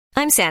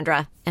I'm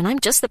Sandra, and I'm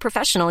just the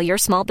professional your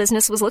small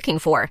business was looking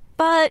for.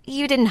 But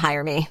you didn't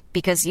hire me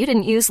because you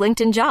didn't use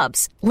LinkedIn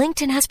Jobs.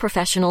 LinkedIn has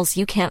professionals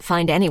you can't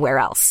find anywhere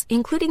else,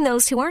 including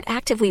those who aren't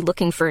actively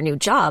looking for a new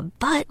job,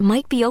 but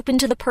might be open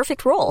to the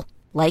perfect role,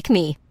 like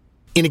me.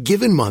 In a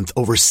given month,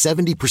 over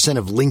 70%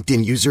 of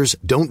LinkedIn users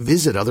don't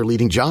visit other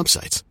leading job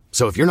sites.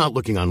 So if you're not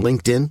looking on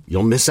LinkedIn,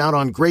 you'll miss out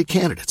on great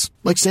candidates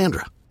like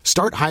Sandra.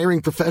 Start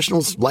hiring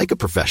professionals like a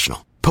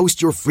professional.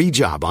 Post your free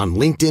job on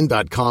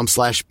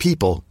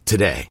linkedin.com/people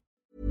today.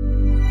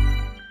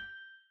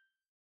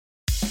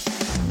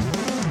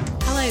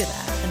 Hello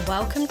there, and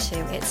welcome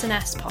to It's an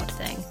S-Pod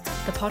Thing,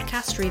 the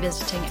podcast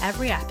revisiting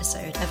every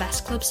episode of S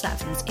Club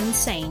 7's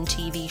insane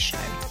TV show.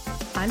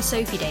 I'm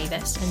Sophie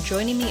Davis, and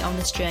joining me on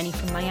this journey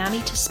from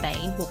Miami to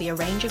Spain will be a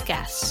range of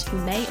guests who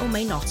may or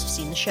may not have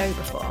seen the show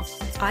before.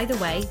 Either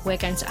way, we're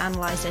going to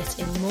analyse it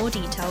in more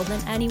detail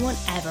than anyone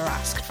ever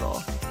asked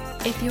for.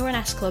 If you're an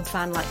S Club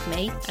fan like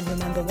me and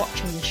remember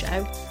watching the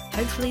show,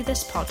 hopefully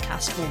this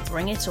podcast will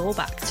bring it all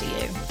back to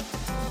you.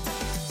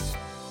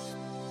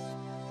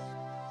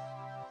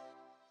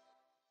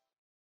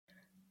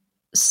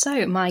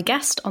 So, my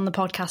guest on the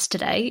podcast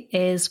today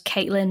is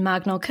Caitlin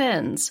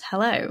Magnall-Kearns.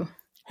 Hello.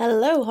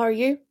 Hello, how are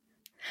you?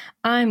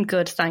 I'm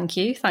good, thank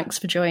you. Thanks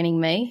for joining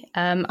me.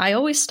 I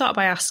always start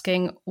by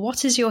asking,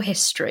 what is your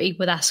history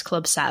with S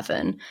Club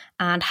 7,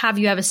 and have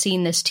you ever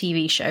seen this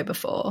TV show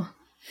before?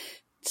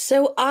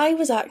 So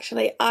I'm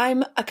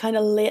a kind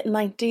of late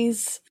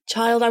 90s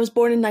child. I was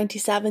born in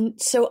 97.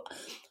 So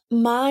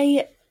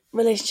my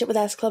relationship with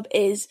S Club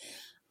is,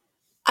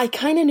 I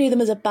kind of knew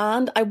them as a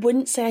band. I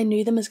wouldn't say I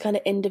knew them as kind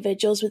of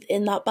individuals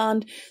within that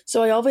band.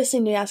 So I obviously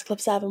knew S Club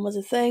 7 was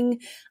a thing,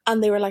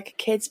 and they were like a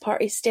kids'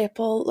 party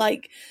staple.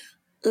 Like,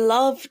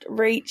 loved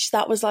Reach.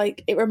 That was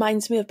like, it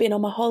reminds me of being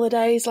on my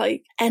holidays,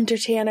 like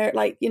Entertainer,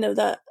 like, you know,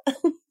 the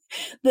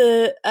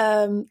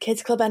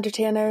kids club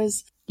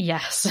entertainers.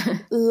 Yes.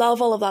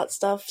 Love all of that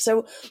stuff.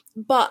 So,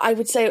 but I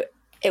would say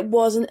it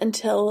wasn't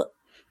until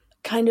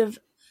kind of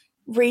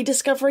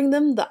rediscovering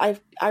them that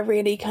I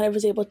really kind of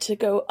was able to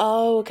go,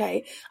 oh,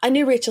 okay. I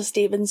knew Rachel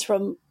Stevens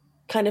from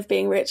kind of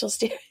being Rachel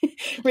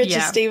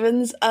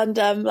Stevens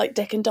and like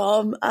Dick and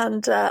Dom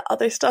and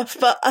other stuff.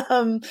 But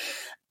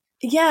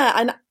yeah,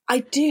 and I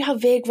do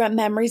have vague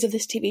memories of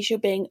this TV show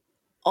being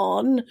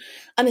on,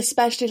 and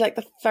especially like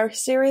the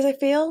first series, I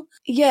feel.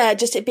 Yeah,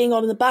 just it being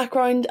on in the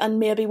background and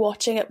maybe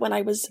watching it when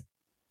I was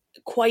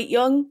quite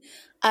young.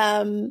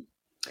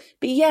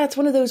 But yeah, it's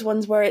one of those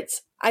ones where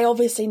I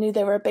obviously knew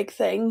they were a big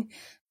thing.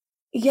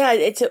 Yeah,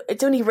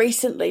 it's only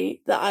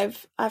recently that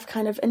I've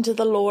kind of into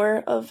the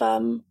lore of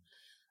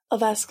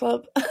S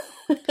Club.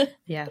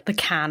 Yeah, the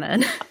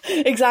canon.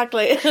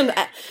 Exactly.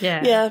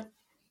 Yeah.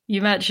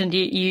 You mentioned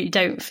you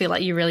don't feel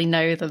like you really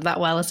know them that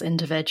well as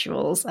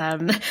individuals.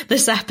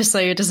 This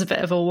episode is a bit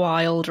of a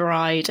wild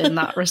ride in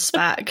that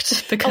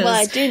respect. Because, well,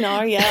 I do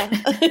know, yeah.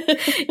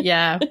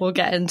 Yeah, we'll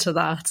get into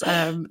that.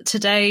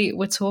 Today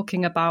we're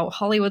talking about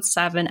Hollywood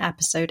 7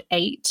 episode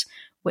 8,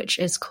 which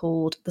is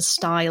called The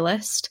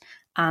Stylist,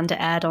 and it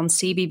aired on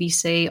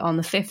CBBC on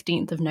the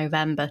 15th of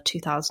November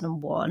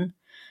 2001.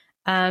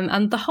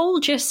 And the whole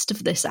gist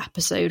of this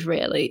episode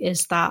really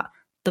is that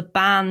the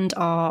band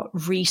are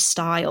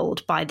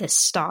restyled by this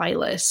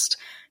stylist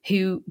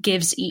who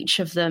gives each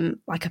of them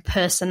like a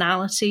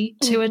personality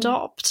to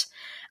adopt.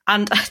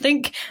 And I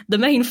think the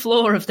main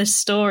flaw of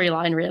this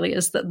storyline really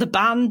is that the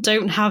band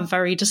don't have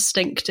very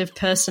distinctive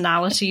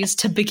personalities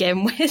to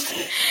begin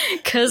with.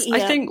 Because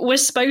I think we're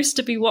supposed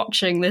to be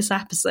watching this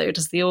episode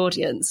as the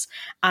audience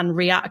and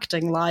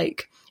reacting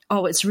like,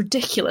 oh, it's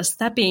ridiculous.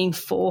 They're being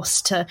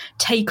forced to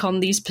take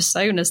on these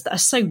personas that are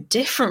so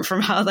different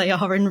from how they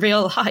are in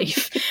real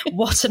life.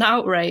 What an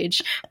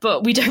outrage.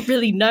 But we don't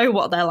really know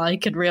what they're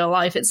like in real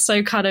life. It's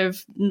so kind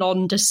of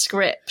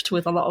nondescript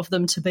with a lot of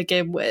them to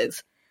begin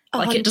with.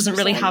 Like 100%. It doesn't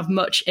really have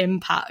much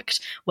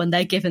impact when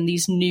they're given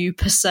these new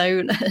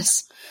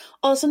personas.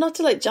 Also, not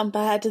to like jump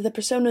ahead to the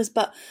personas,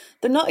 but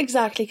they're not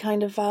exactly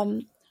kind of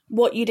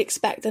what you'd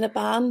expect in a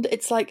band.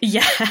 It's like,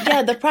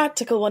 yeah, the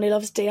practical one who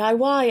loves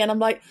DIY. And I'm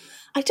like,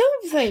 I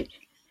don't think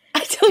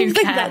that's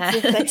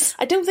a thing.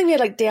 I don't think they had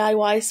like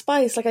DIY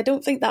Spice. Like, I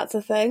don't think that's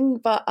a thing.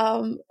 But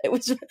it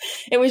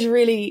was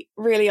really,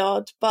 really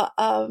odd. But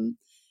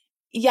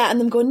yeah, and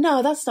them going,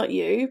 no, that's not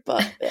you.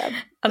 But yeah,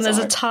 and there's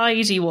a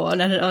tidy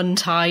one and an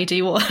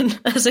untidy one,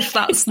 as if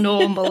that's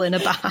normal in a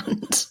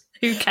band.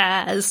 Who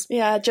cares?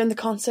 Yeah, during the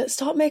concert,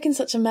 stop making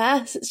such a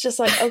mess. It's just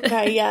like,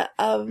 okay, yeah.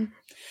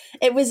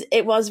 It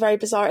was very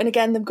bizarre. And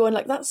again, them going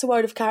like, that's so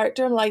out of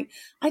character. I'm like,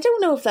 I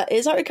don't know if that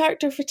is out of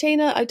character for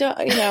Tina. I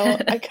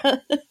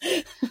can't.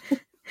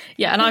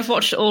 Yeah, and I've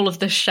watched all of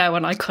this show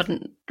and I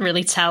couldn't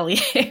really tell you.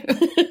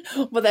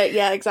 But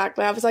yeah,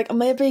 exactly. I was like,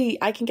 maybe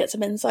I can get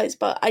some insights,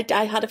 but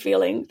I had a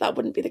feeling that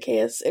wouldn't be the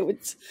case. It would,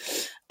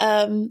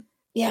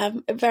 yeah,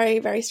 very,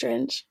 very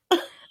strange.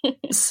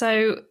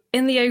 So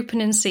in the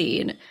opening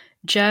scene,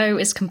 Jo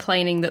is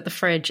complaining that the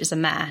fridge is a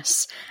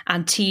mess,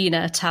 and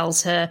Tina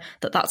tells her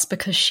that that's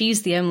because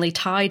she's the only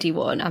tidy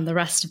one and the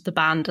rest of the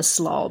band are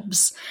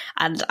slobs.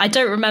 And I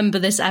don't remember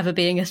this ever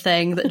being a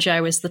thing, that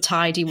Jo is the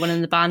tidy one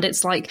in the band.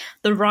 It's like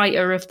the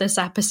writer of this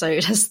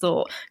episode has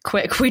thought,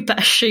 quick, we'd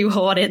better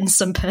shoehorn in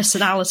some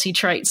personality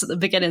traits at the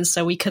beginning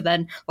so we could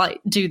then like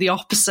do the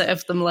opposite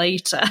of them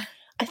later.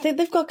 I think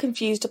they've got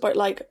confused about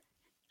like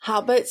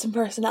habits and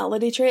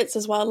personality traits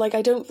as well. Like,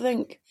 I don't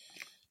think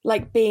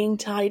like being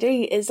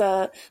tidy is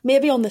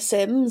maybe on The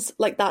Sims,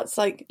 like that's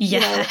like, you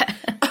know,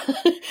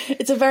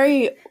 it's a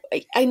very,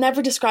 I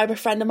never describe a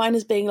friend of mine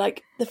as being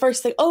like the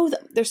first thing, oh,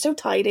 they're so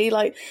tidy,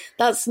 like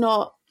that's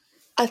not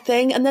a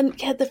thing. And then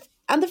yeah, the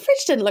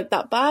fridge didn't look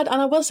that bad,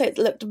 and I will say it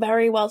looked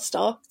very well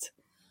stocked.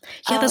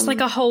 Yeah, there's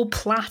like a whole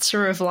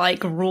platter of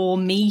like raw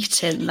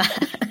meat in there.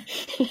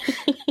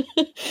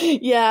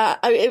 Yeah,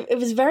 it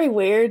was very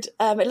weird.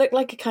 It looked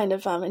like a kind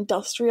of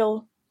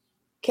industrial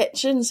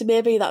kitchen, so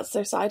maybe that's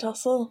their side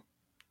hustle.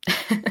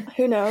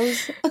 Who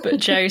knows? But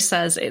Jo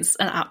says it's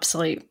an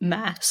absolute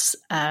mess.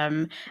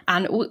 And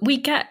we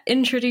get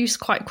introduced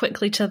quite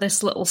quickly to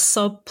this little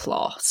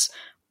subplot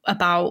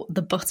about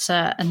the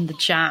butter and the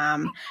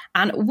jam.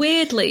 And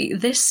weirdly,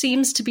 this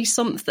seems to be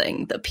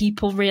something that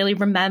people really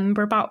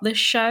remember about this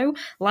show.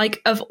 Like,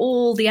 of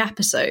all the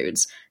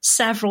episodes,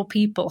 several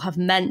people have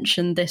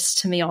mentioned this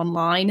to me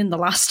online in the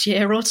last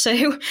year or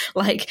two.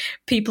 Like,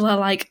 people are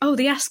like, oh,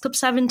 the S Club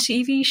 7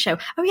 TV show.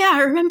 Oh yeah,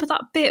 I remember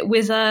that bit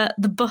with the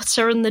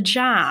butter and the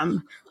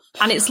jam.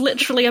 And it's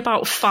literally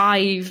about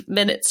 5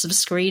 minutes of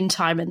screen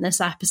time in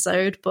this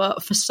episode,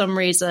 but for some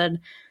reason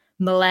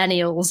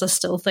millennials are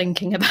still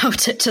thinking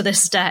about it to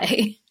this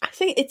day. I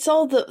think it's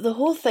all the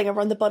whole thing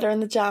around the butter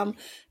and the jam,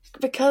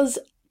 because,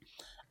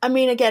 I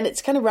mean, again,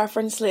 it's kind of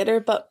referenced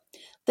later, but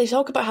they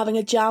talk about having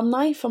a jam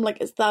knife. I'm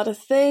like, is that a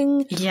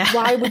thing? Yeah.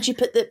 Why would you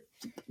put the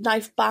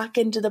knife back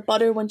into the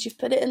butter once you've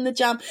put it in the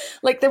jam?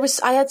 Like,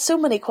 I had so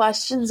many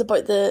questions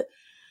about the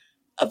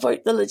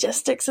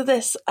logistics of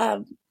this.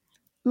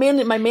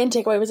 Mainly, my main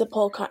takeaway was that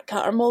Paul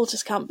Cattermole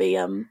just can't be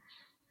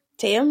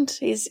tamed.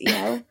 He's, you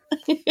know,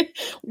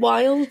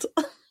 wild.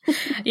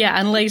 Yeah,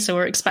 and later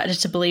we're expected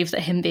to believe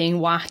that him being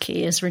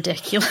wacky is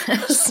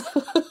ridiculous.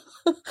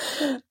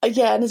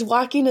 Yeah, and his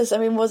wackiness, I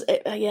mean,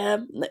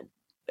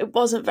 it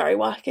wasn't very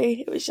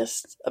wacky. It was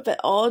just a bit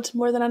odd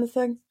more than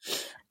anything.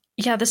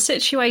 Yeah, the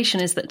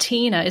situation is that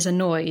Tina is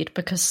annoyed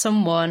because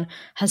someone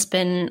has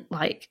been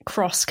like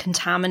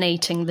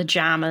cross-contaminating the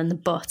jam and the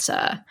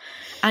butter.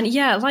 And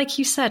yeah, like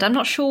you said, I'm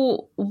not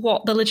sure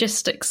what the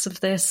logistics of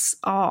this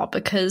are,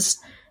 because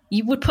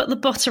you would put the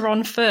butter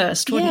on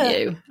first, wouldn't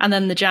you? And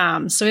then the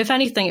jam. So if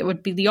anything, it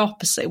would be the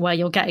opposite, where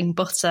you're getting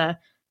butter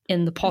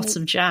in the pot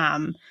of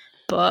jam.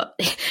 But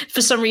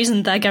for some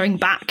reason, they're going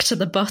back to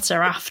the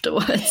butter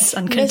afterwards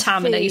and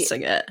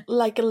contaminating it.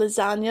 Like a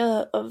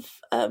lasagna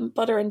of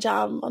butter and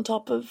jam on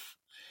top of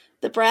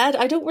the bread.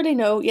 I don't really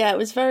know. Yeah, it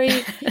was very...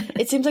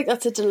 it seems like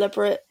that's a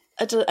deliberate...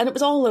 and it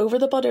was all over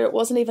the butter. It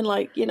wasn't even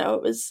like, you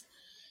know,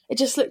 it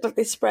just looked like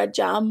they spread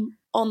jam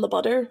on the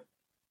butter.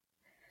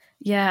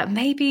 Yeah,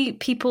 maybe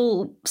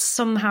people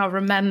somehow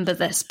remember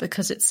this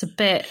because it's a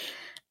bit,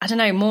 I don't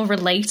know, more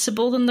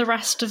relatable than the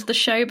rest of the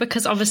show,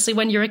 because obviously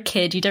when you're a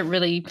kid, you don't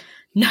really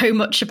know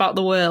much about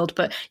the world,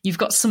 but you've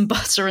got some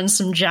butter and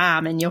some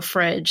jam in your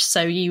fridge.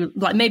 So you,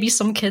 like, maybe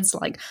some kids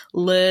like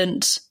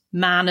learnt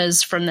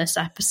manners from this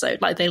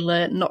episode. Like they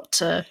learnt not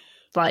to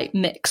like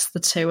mix the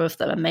two of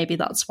them. And maybe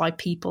that's why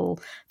people,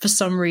 for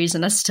some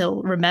reason, are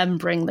still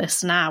remembering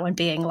this now and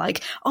being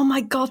like, oh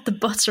my God, the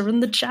butter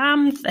and the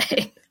jam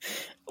thing.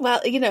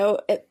 Well, you know,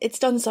 it's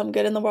done some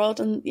good in the world,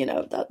 and, you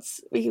know,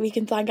 that's we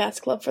can thank S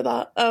Club for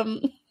that.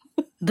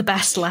 The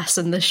best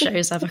lesson this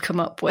show's ever come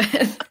up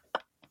with.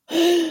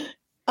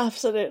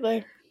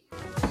 Absolutely.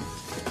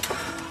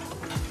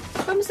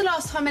 When was the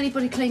last time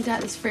anybody cleaned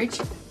out this fridge?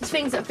 There's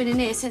things that have been in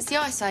here since the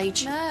Ice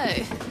Age. No.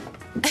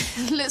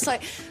 Looks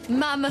like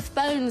mammoth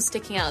bones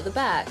sticking out the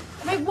back.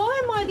 I mean,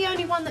 why am I the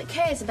only one that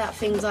cares about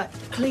things like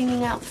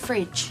cleaning out the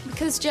fridge?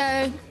 Because,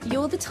 Jo,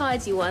 you're the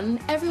tidy one.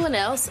 Everyone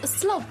else are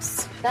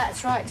slobs.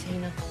 That's right,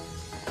 Tina.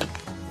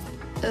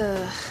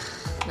 Ugh.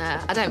 No,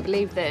 I don't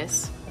believe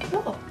this.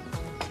 What?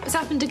 It's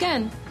happened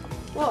again.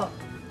 What?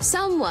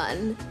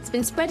 Someone's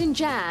been spreading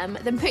jam,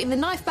 then putting the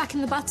knife back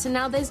in the butter.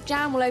 Now there's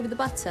jam all over the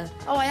butter.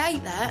 Oh, I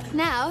hate that.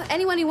 Now,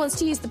 anyone who wants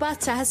to use the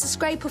butter has to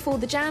scrape off all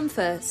the jam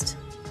first.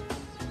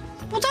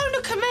 Well, don't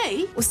look at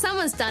me. Well,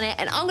 someone's done it,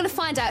 and I'm going to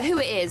find out who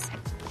it is.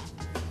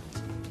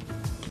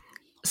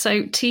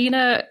 So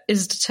Tina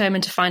is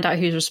determined to find out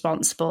who's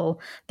responsible.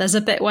 There's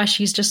a bit where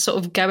she's just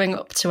sort of going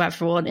up to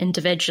everyone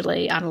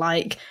individually and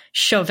like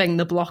shoving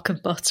the block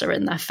of butter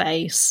in their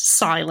face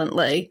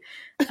silently.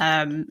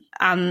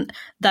 And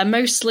they're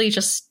mostly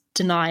just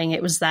denying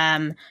it was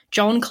them.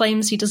 John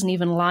claims he doesn't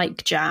even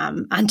like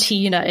jam. And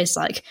Tina is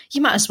like, you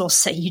might as well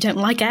say you don't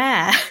like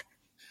air.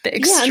 Bit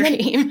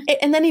extreme. Yeah,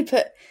 and then he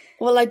put...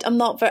 Well, I'm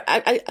not very...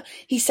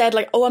 he said,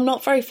 like, oh, I'm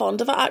not very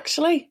fond of it,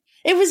 actually.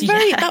 It was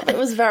very... That bit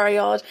was very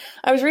odd.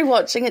 I was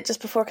rewatching it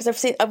just before, because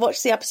I've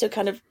watched the episode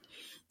kind of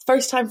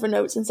first time for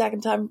notes and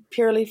second time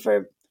purely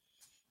for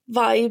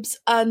vibes.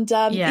 And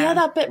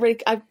that bit really,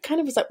 I kind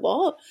of was like,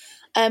 what?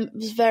 It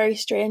was very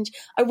strange.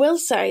 I will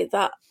say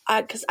that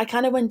because I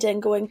kind of went in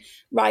going,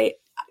 right,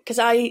 because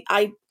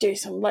I do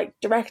some like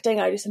directing,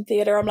 I do some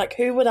theatre. I'm like,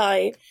 who do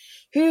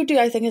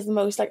I think has the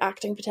most like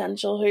acting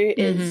potential? Who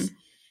is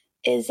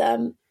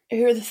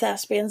who are the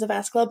thespians of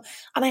S Club?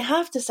 And I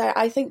have to say,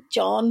 I think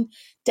John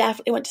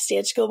definitely went to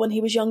stage school when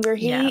he was younger.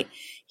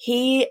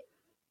 He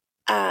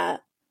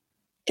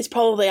is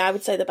probably, I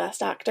would say, the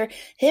best actor.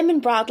 Him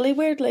and Bradley,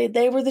 weirdly,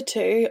 they were the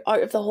two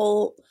out of the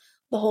whole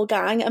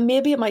gang, and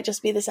maybe it might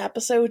just be this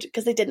episode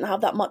because they didn't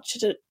have that much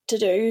to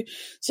do,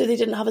 so they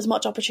didn't have as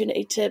much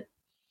opportunity to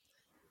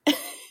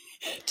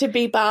to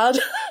be bad.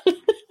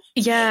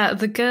 Yeah,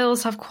 the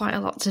girls have quite a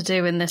lot to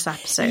do in this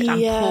episode,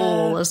 and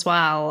Paul as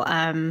well.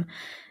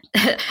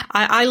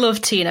 I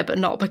love Tina, but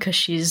not because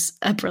she's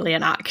a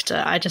brilliant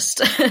actor. I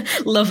just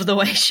love the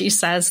way she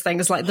says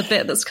things, like the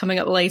bit that's coming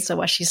up later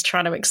where she's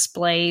trying to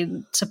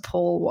explain to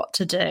Paul what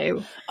to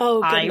do.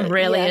 Oh, goodness, I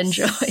really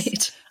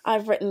enjoyed.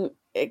 I've written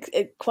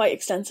quite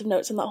extensive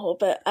notes on that whole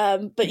bit.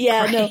 But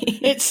yeah, Great. No,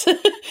 it's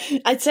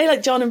I'd say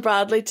like John and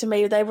Bradley, to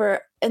me, they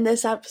were in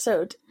this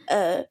episode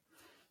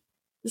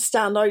the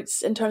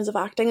standouts in terms of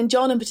acting, and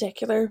John in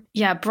particular.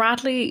 Yeah,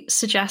 Bradley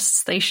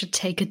suggests they should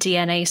take a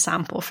DNA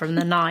sample from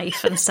the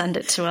knife and send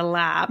it to a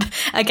lab.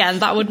 Again,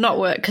 that would not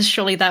work because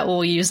surely they're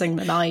all using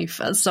the knife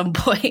at some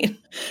point.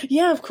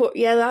 Yeah, of course.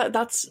 Yeah,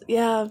 that's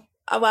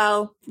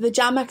well, the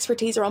jam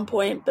expertise are on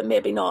point, but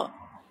maybe not,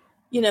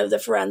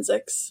 the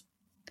forensics.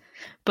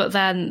 But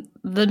then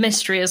the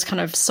mystery is kind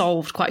of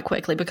solved quite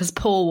quickly because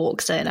Paul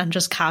walks in and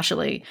just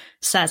casually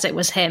says it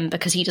was him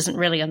because he doesn't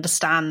really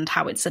understand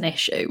how it's an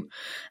issue.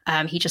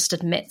 He just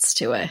admits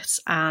to it.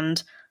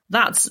 And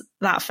that's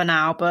that for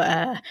now.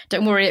 But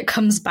don't worry, it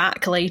comes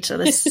back later,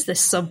 this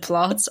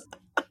subplot.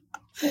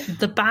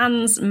 The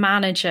band's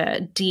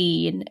manager,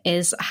 Dean,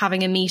 is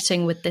having a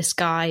meeting with this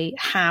guy,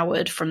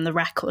 Howard, from the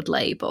record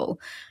label,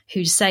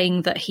 who's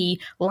saying that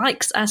he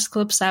likes S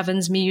Club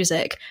 7's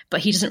music, but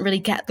he doesn't really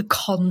get the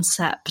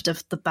concept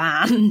of the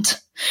band.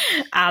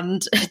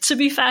 And to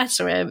be fair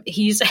to him,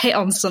 he's hit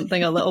on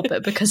something a little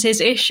bit, because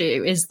his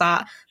issue is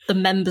that the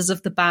members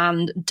of the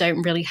band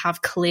don't really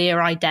have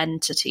clear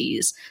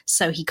identities,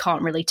 so he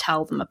can't really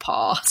tell them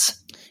apart.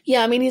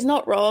 Yeah, I mean, he's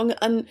not wrong.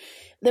 And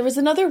there was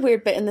another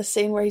weird bit in the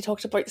scene where he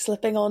talked about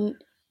slipping on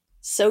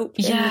soap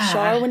in the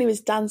shower when he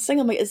was dancing.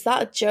 I'm like, is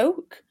that a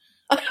joke?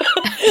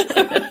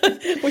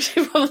 Which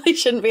you probably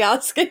shouldn't be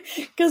asking,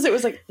 because it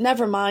was like,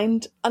 never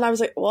mind. And I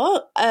was like,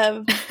 what?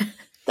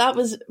 That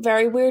was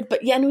very weird.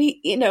 But yeah,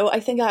 I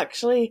think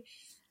actually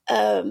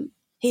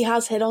he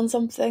has hit on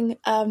something.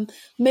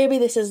 Maybe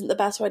this isn't the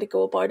best way to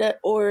go about it,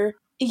 or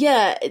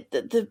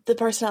the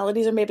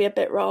personalities are maybe a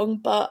bit wrong,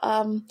 but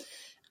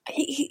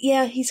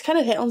he's kind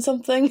of hit on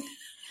something.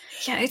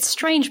 Yeah, it's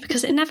strange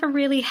because it never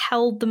really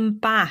held them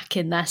back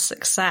in their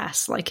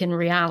success, like in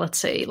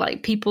reality.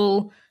 Like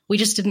people, we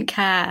just didn't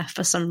care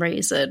for some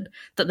reason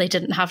that they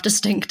didn't have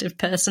distinctive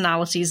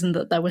personalities and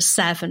that there were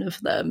 7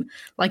 of them.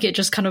 Like it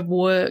just kind of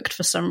worked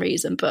for some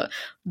reason, but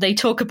they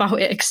talk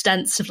about it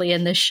extensively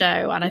in this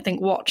show. And I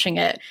think watching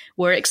it,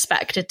 we're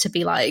expected to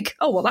be like,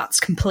 oh, well, that's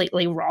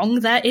completely wrong.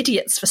 They're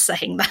idiots for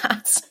saying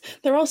that.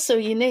 They're all so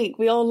unique.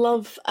 We all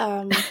love,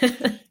 I'm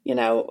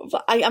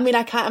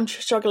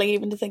struggling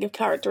even to think of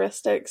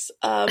characteristics.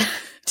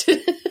 We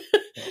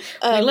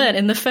learn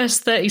in the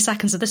first 30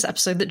 seconds of this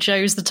episode that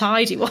Joe's the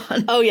tidy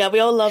one. Oh yeah, we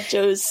all love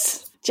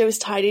Joe's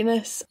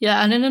tidiness.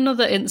 Yeah, and in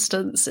another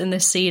instance in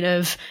this scene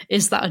of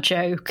is that a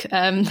joke,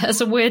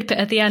 there's a weird bit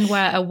at the end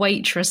where a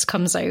waitress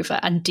comes over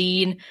and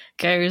Dean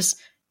goes,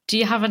 do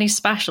you have any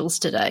specials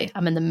today?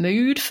 I'm in the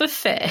mood for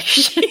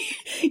fish.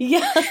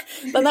 Yeah,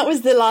 and that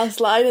was the last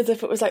line, as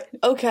if it was like,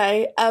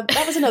 okay.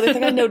 That was another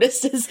thing I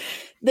noticed, is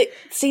that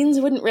scenes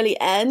wouldn't really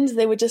end.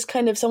 They would just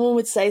kind of, someone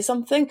would say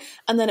something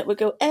and then it would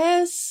go,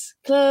 S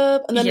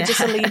Club, and then it just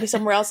suddenly be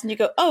somewhere else and you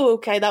go, oh,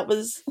 okay, that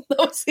was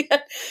the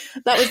end.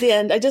 That was the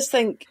end. I just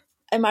think,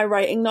 in my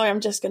writing now, I'm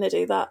just going to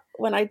do that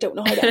when I don't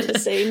know how to end the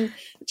scene.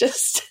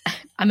 Just,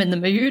 I'm in the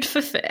mood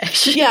for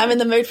fish. Yeah, I'm in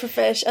the mood for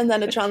fish, and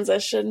then a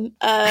transition.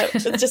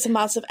 It's just a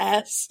massive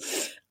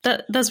S.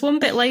 There's one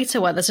bit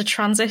later where there's a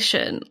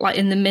transition, like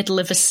in the middle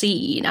of a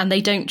scene, and they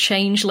don't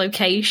change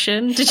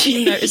location. Did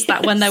you notice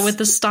that when they're with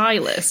the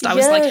stylist? I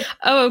was like,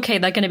 oh, okay,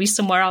 they're going to be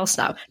somewhere else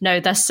now. No,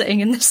 they're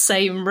sitting in the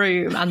same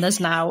room, and there's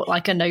now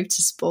like a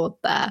notice board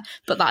there,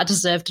 but that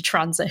deserved a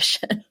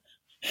transition.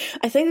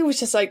 I think it was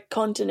just like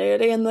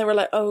continuity, and they were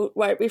like, oh,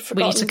 right, we've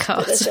forgotten to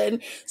put this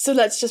in, so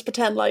let's just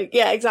pretend like,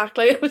 yeah,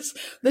 exactly, it was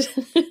the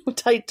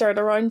tight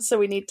turnaround, so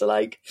we need to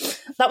like,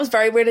 that was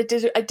very weird.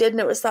 I did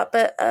notice that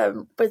bit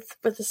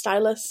with the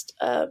stylist,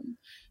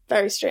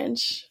 very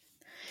strange.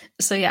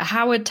 So yeah,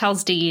 Howard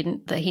tells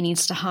Dean that he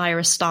needs to hire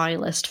a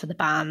stylist for the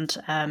band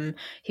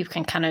who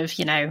can kind of,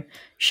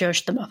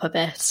 shush them up a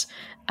bit.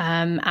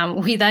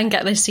 And we then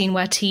get this scene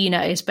where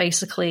Tina is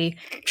basically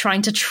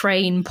trying to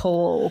train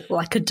Paul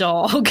like a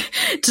dog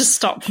to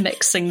stop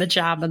mixing the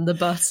jam and the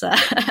butter.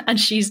 And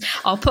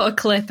I'll put a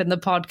clip in the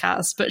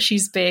podcast, but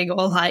she's being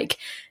all like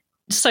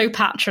so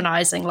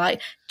patronizing,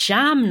 like,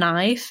 jam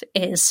knife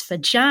is for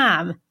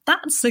jam.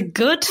 That's a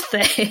good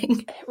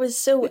thing. It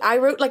was I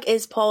wrote like,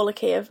 is Paul a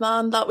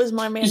caveman? That was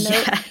my main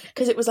note,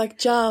 because it was like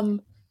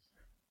jam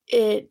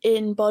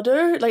in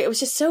butter. Like, it was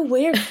just so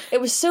weird.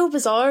 It was so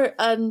bizarre.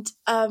 And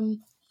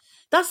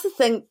that's the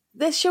thing.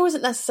 This show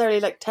isn't necessarily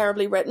like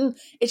terribly written.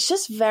 It's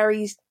just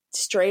very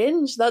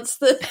strange. That's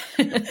the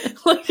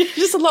like,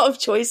 just a lot of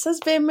choices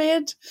being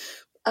made.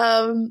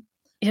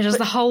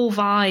 The whole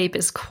vibe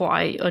is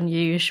quite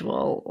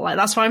unusual. Like,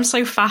 that's why I'm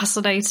so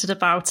fascinated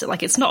about it.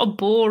 Like, it's not a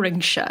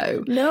boring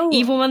show. No.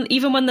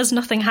 Even when there's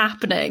nothing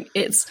happening,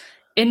 it's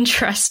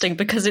interesting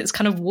because it's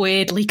kind of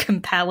weirdly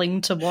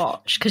compelling to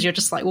watch, because you're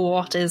just like,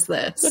 what is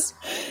this?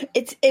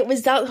 It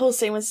was, that whole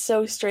scene was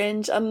so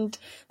strange, and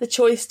the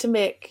choice to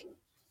make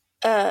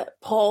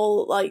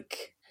Paul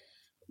like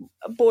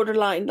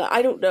borderline,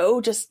 I don't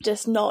know,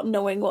 just not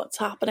knowing what's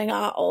happening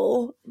at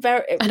all.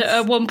 And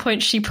at one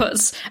point she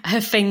puts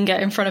her finger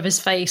in front of his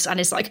face and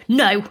is like,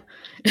 no.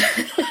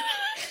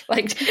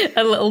 Like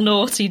a little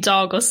naughty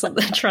dog or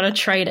something trying to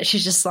train it.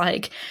 She's just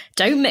like,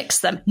 don't mix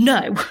them,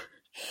 no.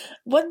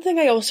 One thing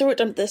I also wrote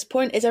down at this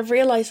point is I've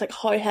realised like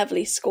how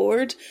heavily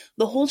scored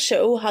the whole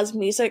show has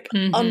music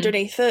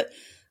underneath it,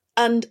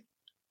 and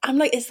I'm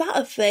like, is that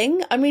a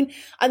thing? I mean,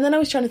 and then I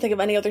was trying to think of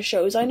any other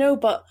shows I know,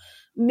 but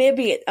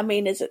maybe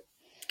is it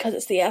because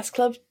it's the S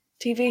Club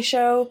TV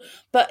show?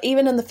 But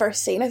even in the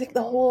first scene, I think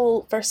the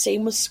whole first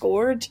scene was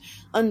scored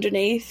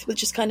underneath with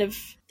just kind of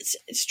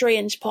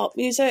strange pop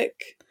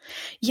music.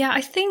 Yeah,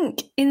 I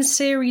think in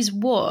series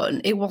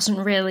 1 it wasn't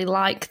really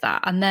like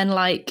that, and then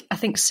like I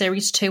think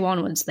series 2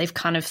 onwards they've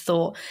kind of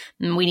thought,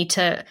 we need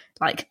to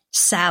like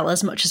sell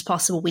as much as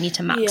possible, we need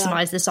to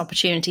maximize this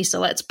opportunity, so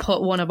let's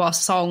put one of our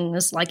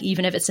songs, like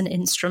even if it's an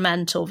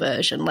instrumental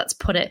version, let's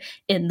put it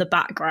in the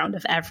background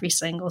of every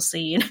single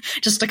scene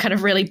just to kind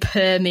of really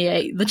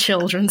permeate the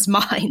children's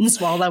minds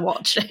while they're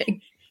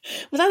watching.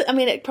 Well,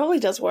 it probably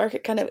does work.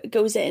 It kind of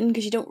goes in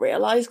because you don't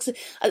realise. Because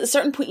at a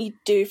certain point, you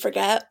do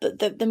forget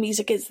that the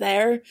music is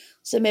there.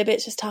 So maybe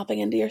it's just tapping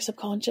into your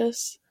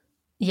subconscious.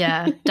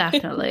 Yeah,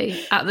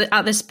 definitely.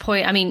 At this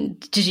point, I mean,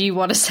 did you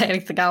want to say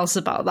anything else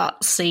about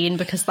that scene?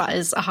 Because that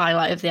is a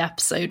highlight of the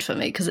episode for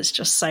me, because it's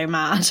just so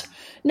mad.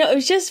 No, it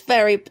was just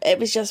very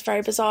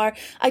bizarre.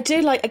 I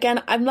do like,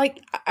 again,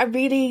 I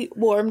really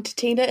warmed to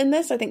Tina in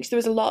this. I think there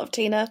was a lot of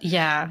Tina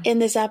in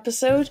this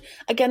episode.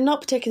 Again,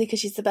 not particularly because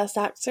she's the best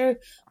actor,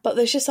 but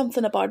there's just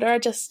something about her.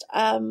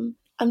 I'm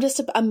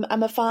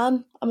a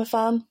fan. I'm a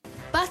fan.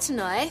 Butter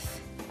knife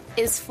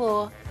is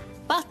for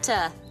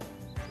butter.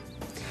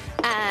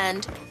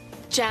 And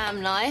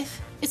jam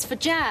knife is for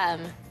jam.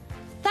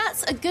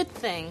 That's a good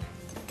thing.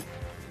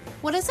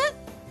 What is it?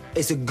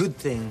 It's a good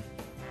thing.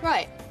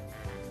 Right.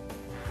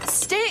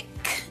 Stick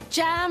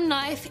jam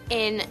knife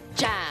in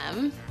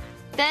jam,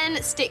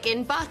 then stick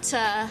in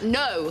butter.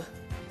 No.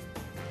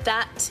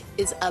 That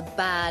is a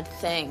bad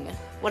thing.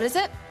 What is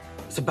it?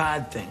 It's a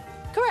bad thing.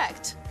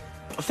 Correct.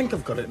 I think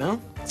I've got it now.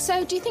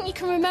 So do you think you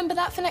can remember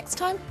that for next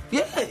time?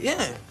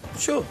 Yeah,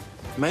 sure.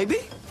 Maybe.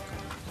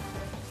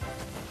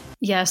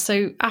 Yeah,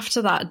 so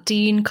after that,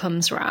 Dean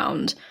comes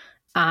round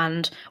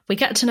and we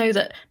get to know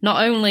that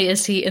not only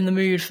is he in the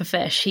mood for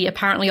fish, he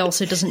apparently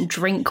also doesn't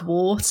drink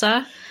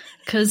water,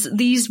 because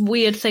these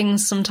weird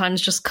things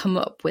sometimes just come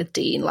up with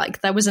Dean.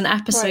 Like, there was an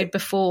episode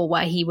before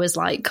where he was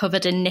like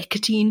covered in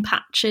nicotine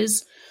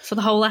patches for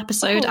the whole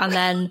episode, and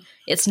then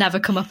it's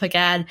never come up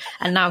again,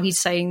 and now he's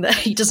saying that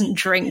he doesn't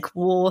drink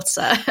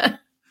water.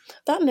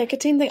 That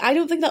nicotine thing, I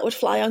don't think that would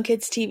fly on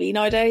kids' TV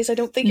nowadays. I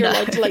don't think you're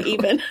allowed to like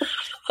even.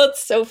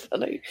 That's so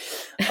funny.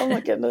 Oh my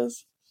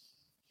goodness.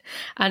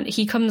 And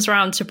he comes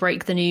around to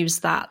break the news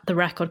that the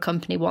record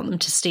company want them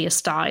to see a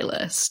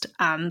stylist.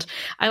 And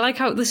I like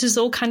how this is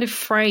all kind of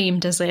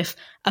framed as if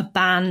a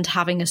band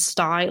having a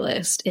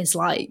stylist is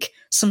like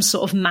some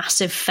sort of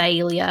massive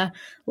failure.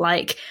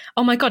 Like,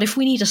 oh my God, if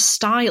we need a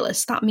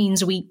stylist, that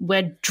means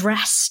we're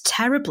dressed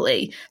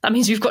terribly. That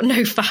means we've got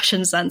no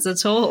fashion sense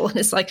at all. And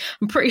it's like,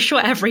 I'm pretty sure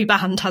every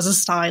band has a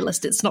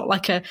stylist. It's not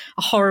like a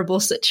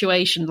horrible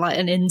situation, like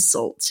an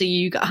insult to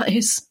you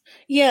guys.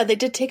 Yeah, they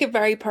did take it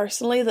very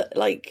personally. That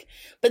like,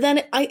 but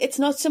then it's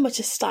not so much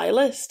a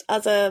stylist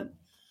as a,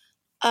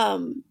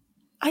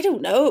 I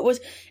don't know.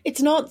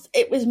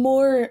 It was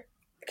more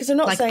because they're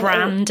not like saying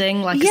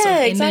branding, like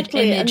a sort of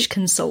image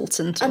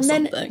consultant or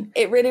something. Then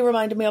it really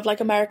reminded me of like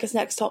America's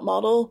Next Top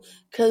Model,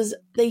 because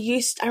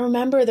I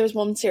remember there was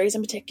one series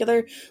in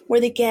particular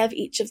where they gave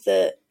each of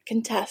the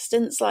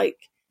contestants like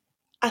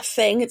a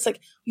thing. It's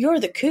like, you're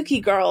the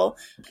cookie girl,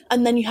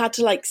 and then you had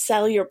to like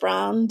sell your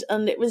brand,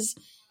 and it was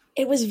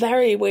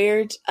very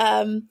weird.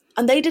 And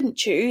they didn't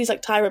choose.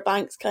 Like Tyra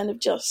Banks kind of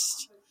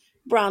just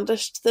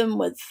brandished them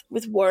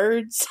with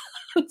words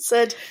and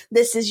said,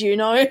 "This is you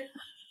now."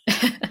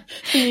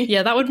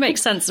 Yeah, that would make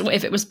sense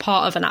if it was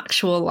part of an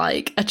actual,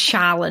 like, a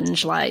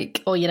challenge,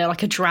 like, or, you know,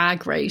 like a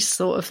drag race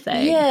sort of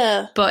thing.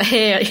 Yeah. But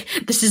here,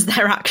 this is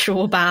their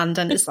actual band,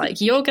 and it's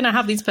like, you're going to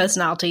have these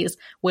personalities.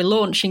 We're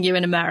launching you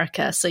in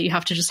America, so you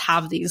have to just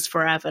have these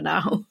forever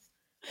now.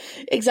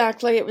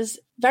 Exactly. It was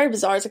very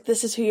bizarre. It's like,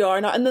 this is who you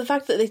are now. And the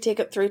fact that they take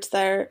it through to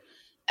their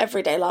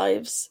everyday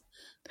lives.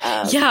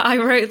 Yeah, I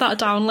wrote that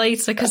down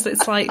later because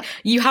it's like,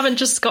 you haven't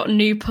just got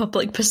new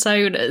public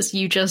personas,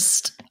 you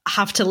just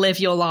have to live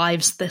your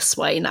lives this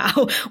way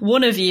now.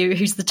 One of you,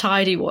 who's the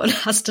tidy one,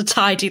 has to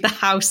tidy the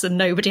house and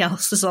nobody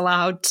else is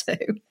allowed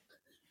to.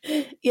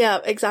 Yeah,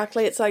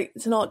 exactly. It's like,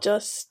 it's not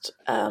just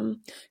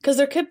because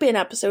there could be an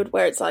episode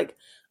where it's like,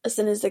 as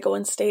soon as they go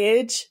on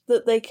stage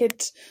that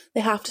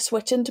they have to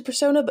switch into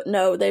persona, but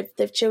no,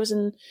 they've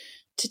chosen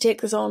to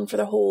take this on for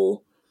their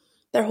whole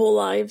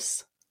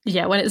lives.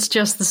 Yeah, when it's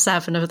just the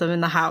 7 of them in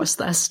the house,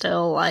 they're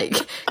still, like,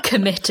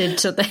 committed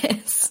to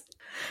this.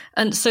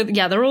 And so,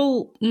 yeah, they're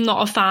all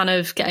not a fan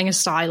of getting a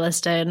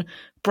stylist in.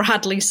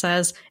 Bradley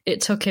says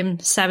it took him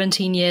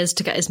 17 years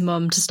to get his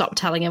mum to stop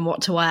telling him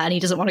what to wear, and he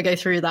doesn't want to go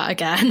through that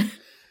again.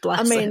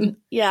 Bless him.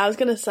 Yeah, I was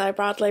going to say,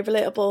 Bradley,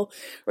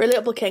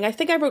 relatable king. I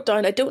think I wrote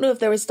down, I don't know if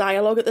there was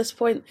dialogue at this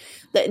point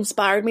that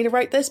inspired me to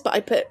write this, but I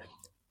put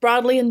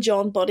Bradley and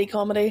John buddy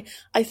comedy.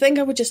 I think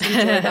I would just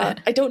enjoy that.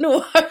 I don't know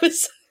why I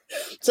was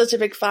such a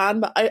big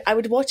fan, but I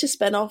would watch a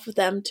spin-off with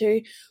them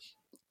too.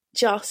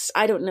 Just,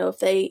 I don't know if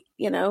they,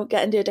 you know,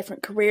 get into a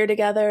different career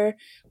together.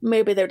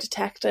 Maybe they're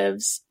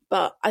detectives,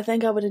 but I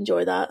think I would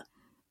enjoy that.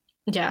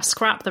 Yeah,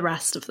 scrap the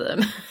rest of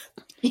them.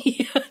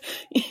 Yeah.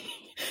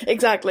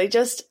 Exactly,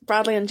 just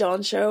Bradley and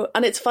John show.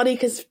 And it's funny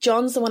because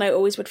John's the one I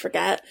always would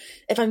forget.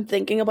 If I'm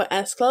thinking about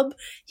S Club,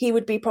 he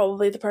would be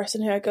probably the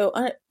person who I go,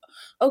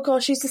 oh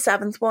gosh, she's the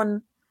 7th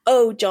one.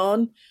 Oh,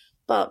 John.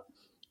 But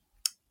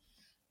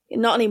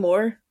not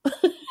anymore.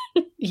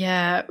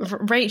 Yeah,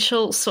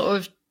 Rachel sort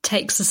of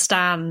takes a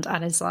stand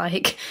and is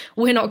like,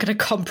 we're not going to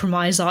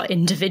compromise our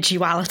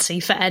individuality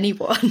for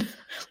anyone.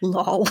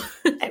 Lol.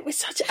 It was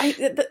such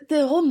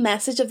the whole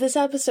message of this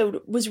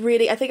episode was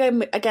really, I think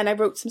I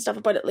wrote some stuff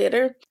about it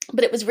later,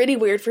 but it was really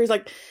weird for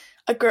like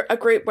a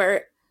group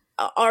where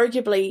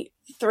arguably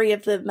 3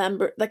 of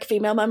the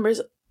female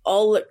members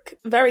all look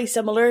very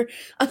similar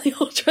and they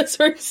all dress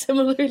very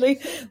similarly,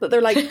 that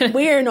they're like,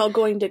 we're not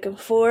going to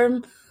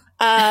conform.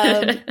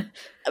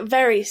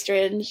 Very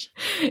strange.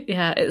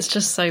 Yeah, it's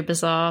just so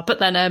bizarre. But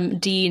then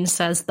Dean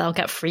says they'll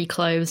get free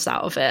clothes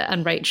out of it,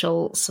 and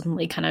Rachel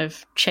suddenly kind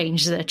of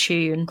changes her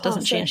tune,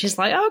 doesn't she? And she's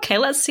like, oh, okay,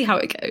 let's see how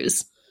it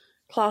goes.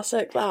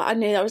 Classic. That I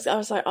knew that I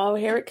was like, oh,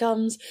 here it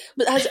comes.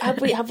 But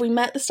have we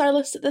met the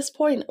stylist at this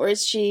point, or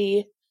has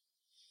she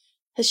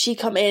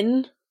come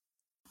in?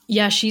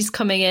 Yeah, she's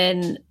coming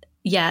in.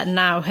 Yeah,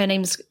 now her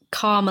name's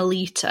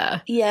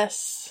Carmelita.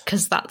 Yes,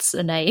 because that's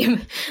a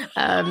name.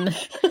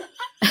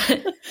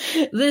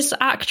 This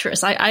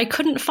actress, I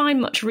couldn't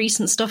find much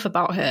recent stuff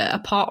about her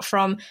apart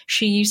from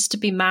she used to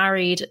be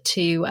married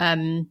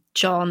to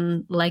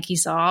John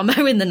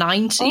Leguizamo in the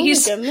 90s. Oh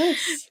my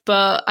goodness.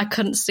 But I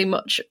couldn't see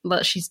much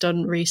that she's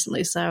done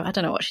recently, so I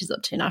don't know what she's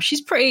up to now.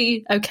 She's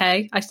pretty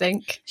okay, I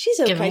think. She's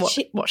okay. Given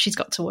what she's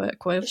got to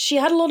work with. She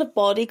had a lot of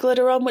body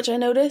glitter on, which I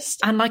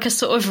noticed. And like a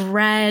sort of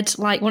red,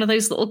 like one of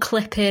those little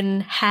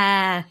clip-in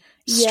hair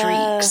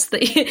streaks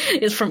that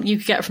is from you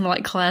could get from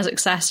like Claire's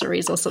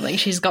Accessories or something.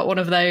 She's got one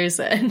of those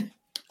in.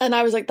 And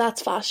I was like,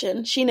 that's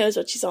fashion. She knows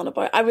what she's on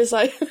about. I was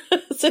like,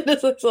 as soon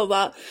as I saw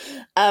that.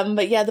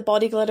 But yeah, the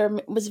body glitter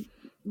was,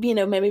 you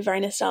know, maybe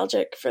very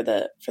nostalgic for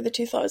the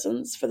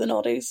 2000s, for the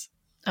noughties.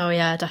 Oh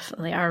yeah,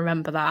 definitely. I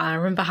remember that. I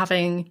remember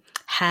having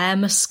hair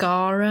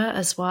mascara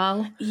as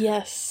well.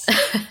 Yes.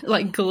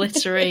 Like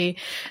glittery.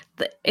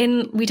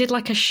 We did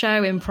like a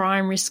show in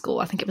primary school.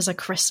 I think it was a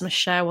Christmas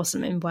show or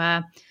something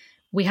where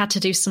we had to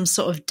do some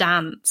sort of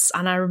dance,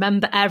 and I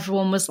remember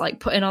everyone was like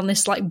putting on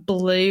this like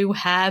blue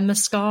hair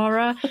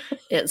mascara.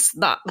 It's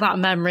that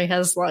memory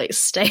has like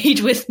stayed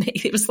with me.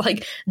 It was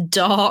like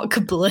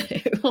dark blue.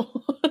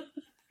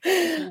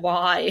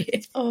 Why?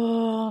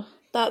 Oh,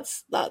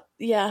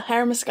 yeah,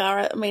 hair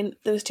mascara. I mean,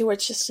 those two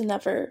words just should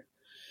never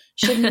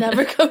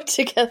go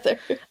together.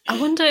 I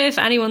wonder if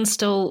anyone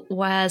still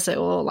wears it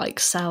or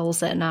like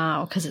sells it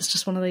now, because it's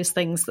just one of those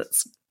things that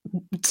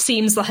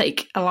seems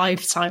like a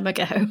lifetime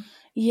ago.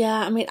 Yeah,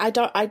 I mean, I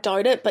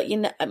doubt it, but you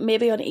know,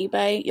 maybe on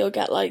eBay you'll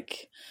get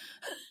like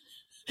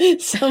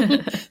some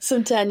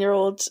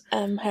 10-year-old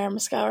hair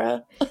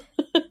mascara.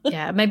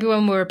 Yeah, maybe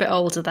when we're a bit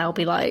older, there'll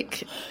be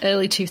like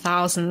early 2000s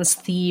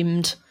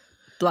themed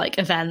like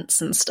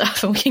events and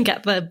stuff, and we can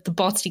get the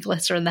body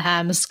glitter and the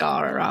hair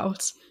mascara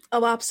out.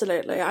 Oh,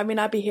 absolutely. I mean,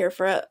 I'd be here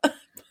for it.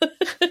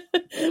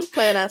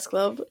 Play an S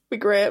Club. Be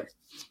great.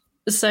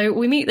 So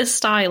we meet the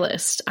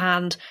stylist,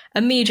 and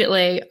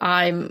immediately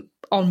I'm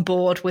on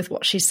board with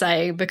what she's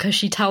saying, because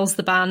she tells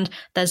the band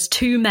there's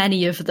too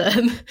many of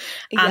them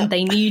and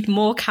they need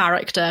more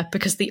character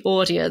because the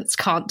audience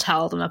can't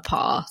tell them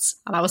apart.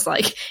 And I was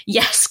like,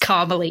 yes,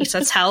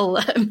 Carmelita, tell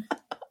them.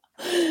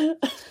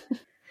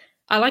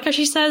 I like how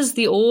she says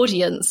the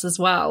audience as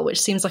well,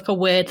 which seems like a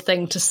weird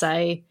thing to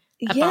say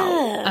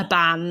about a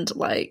band.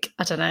 Like,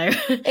 I don't know.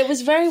 It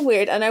was very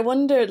weird. And I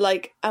wonder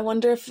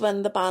if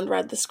when the band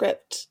read the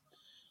script,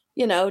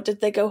 you know,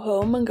 did they go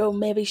home and go,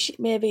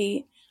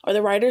 maybe, are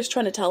the writers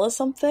trying to tell us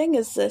something?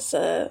 Is this,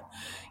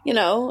 you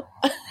know,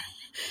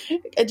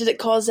 did it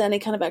cause any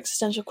kind of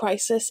existential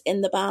crisis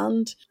in the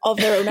band of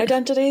their own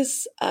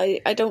identities?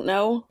 I don't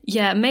know.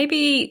 Yeah,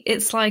 maybe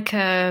it's like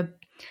a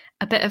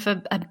bit of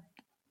a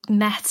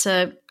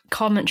meta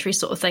commentary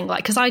sort of thing,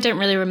 like, because I don't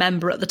really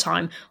remember at the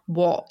time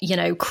what, you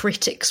know,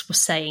 critics were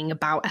saying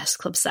about S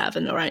Club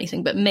 7 or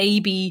anything, but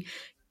maybe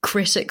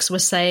critics were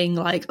saying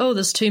like, oh,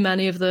 there's too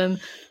many of them,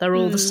 they're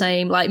all the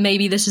same. Like,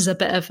 maybe this is a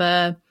bit of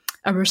a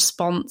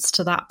response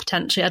to that,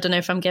 potentially. I don't know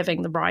if I'm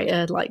giving the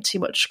writer like too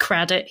much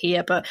credit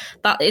here, but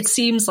that it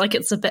seems like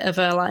it's a bit of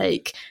a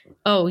like,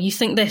 oh, you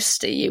think this,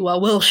 do you? Well,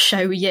 we'll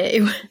show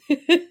you.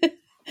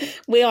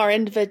 We are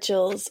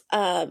individuals.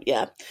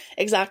 Yeah,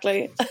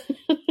 exactly.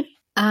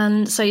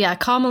 And so, yeah,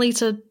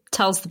 Carmelita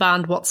tells the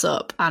band what's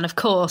up. And of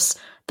course,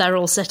 they're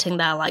all sitting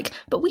there like,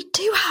 but we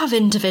do have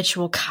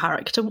individual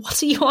character.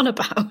 What are you on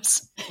about?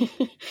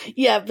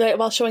 Yeah,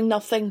 while showing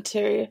nothing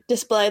to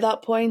display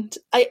that point.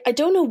 I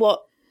don't know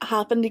what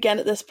happened again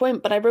at this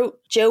point, but I wrote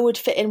Joe would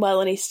fit in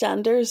well in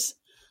EastEnders.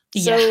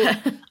 So yeah.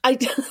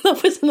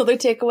 That was another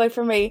takeaway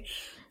for me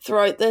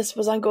throughout this,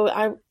 was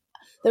there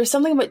was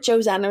something about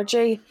Joe's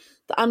energy.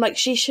 I'm like,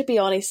 she should be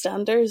on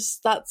EastEnders.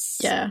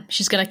 Yeah,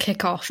 she's going to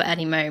kick off at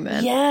any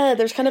moment. Yeah,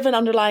 there's kind of an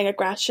underlying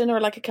aggression, or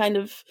like a kind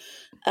of,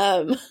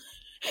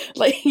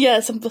 like,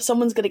 yeah,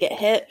 someone's going to get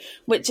hit,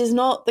 which is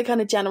not the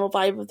kind of general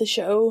vibe of the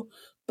show.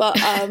 But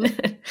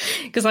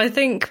because I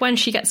think when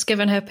she gets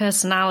given her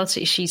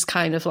personality, she's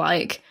kind of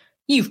like,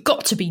 you've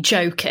got to be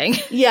joking.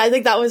 Yeah, I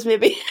think that was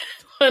maybe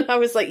when I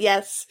was like,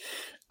 yes.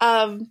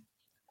 I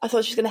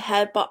thought she was going to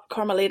headbutt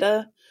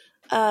Carmelita.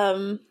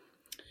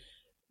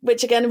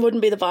 Which again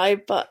wouldn't be the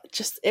vibe, but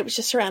it was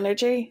just her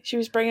energy she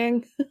was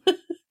bringing.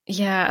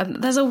 Yeah,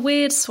 and there's a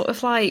weird sort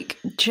of like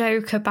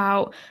joke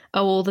about,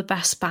 oh, all the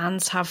best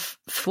bands have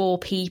 4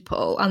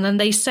 people, and then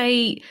they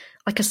say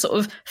like a sort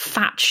of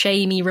fat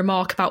shamey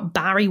remark about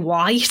Barry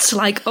White,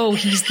 like, oh,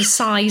 he's the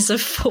size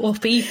of 4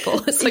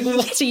 people. It's like,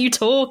 what are you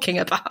talking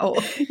about?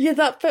 Yeah,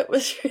 that bit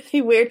was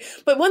really weird.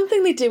 But one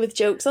thing they do with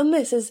jokes on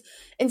this is,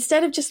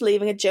 instead of just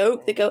leaving a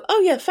joke, they go,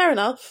 oh yeah, fair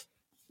enough.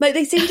 Like,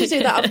 they seem to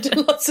do that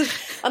after lots of...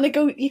 And they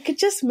go, you could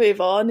just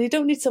move on. You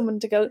don't need someone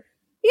to go,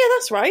 yeah,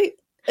 that's right.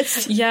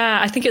 Yeah,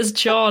 I think it's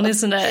John,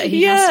 isn't it?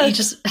 He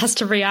just has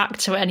to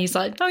react to it, and he's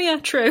like, oh yeah,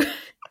 true.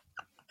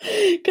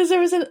 Because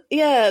there was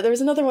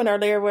another one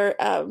earlier where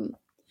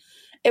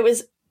it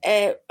was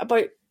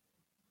about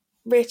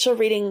Rachel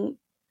reading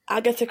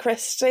Agatha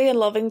Christie and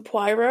loving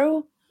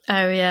Poirot.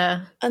 Oh,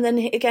 yeah. And then,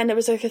 again, it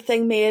was like a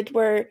thing made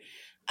where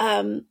he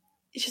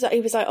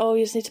was like, oh,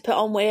 you just need to put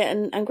on weight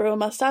and grow a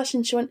mustache.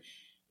 And she went,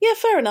 yeah,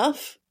 fair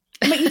enough.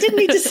 I'm like, you didn't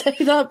need to say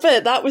that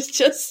bit. That was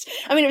just,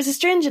 I mean, it was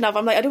strange enough.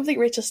 I'm like, I don't think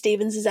Rachel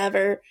Stevens is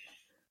ever,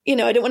 you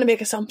know, I don't want to make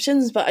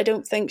assumptions, but I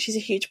don't think she's a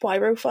huge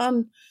Poirot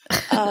fan.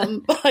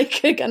 But I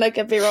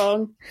could be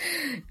wrong.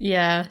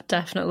 Yeah,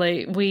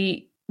 definitely.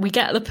 We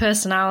get the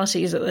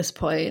personalities at this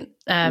point.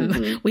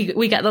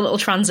 We get the little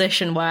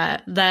transition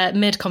where they're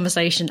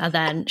mid-conversation, and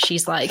then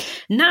she's like,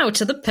 now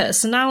to the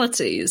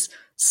personalities.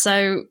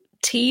 So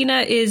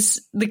Tina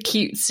is the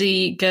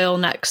cutesy girl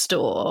next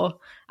door.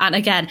 And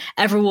again,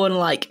 everyone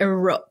like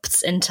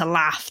erupts into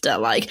laughter.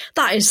 Like,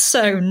 that is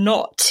so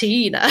not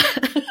Tina.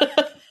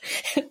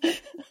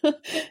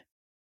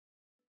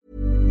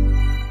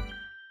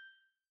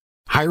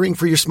 Hiring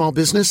for your small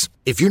business?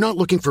 If you're not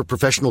looking for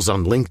professionals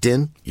on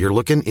LinkedIn, you're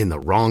looking in the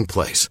wrong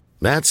place.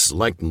 That's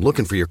like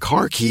looking for your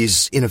car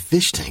keys in a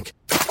fish tank.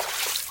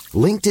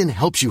 LinkedIn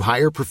helps you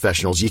hire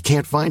professionals you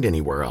can't find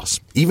anywhere else,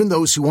 even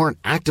those who aren't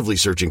actively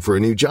searching for a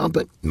new job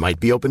but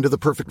might be open to the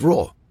perfect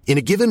role. In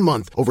a given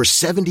month, over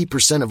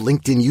 70% of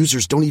LinkedIn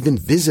users don't even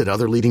visit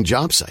other leading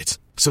job sites.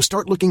 So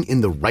start looking in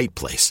the right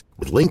place.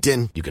 With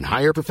LinkedIn, you can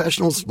hire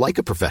professionals like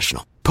a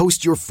professional.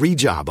 Post your free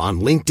job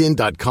on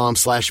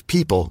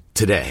linkedin.com/people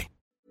today.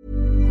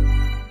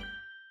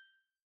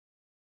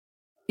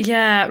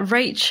 Yeah,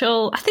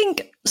 Rachel, I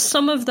think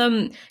some of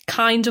them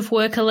kind of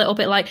work a little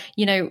bit like,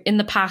 you know, in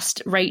the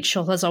past,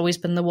 Rachel has always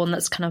been the one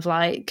that's kind of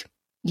like,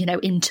 you know,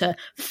 into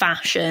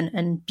fashion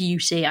and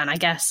beauty. And I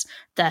guess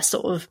they're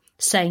sort of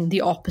saying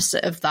the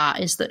opposite of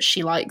that, is that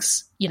she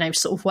likes, you know,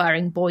 sort of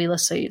wearing boiler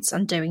suits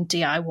and doing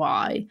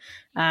DIY.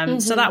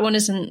 So that one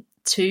isn't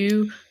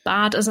too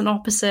bad as an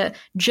opposite.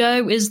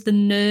 Joe is the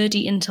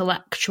nerdy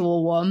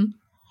intellectual one.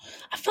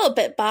 I felt a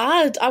bit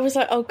bad. I was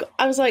like,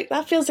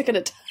 that feels like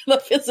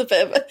that feels a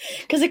bit of a,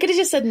 because they could have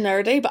just said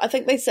nerdy, but I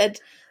think they said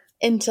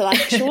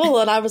intellectual,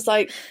 and I was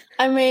like,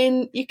 I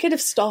mean, you could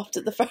have stopped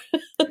at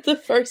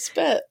the first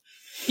bit.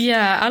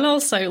 Yeah, and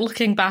also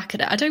looking back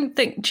at it, I don't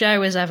think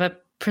Joe is ever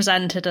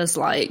presented as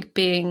like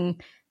being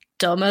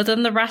dumber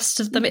than the rest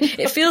of them.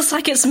 It feels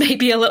like it's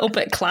maybe a little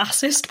bit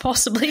classist,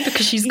 possibly,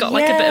 because she's got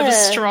like a bit of a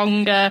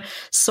stronger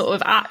sort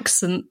of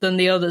accent than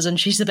the others, and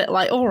she's a bit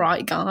like, all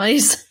right,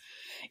 guys.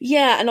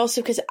 Yeah, and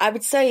also because I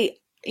would say,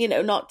 you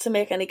know, not to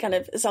make any kind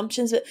of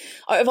assumptions, but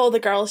out of all the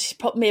girls, she's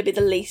probably maybe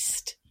the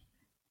least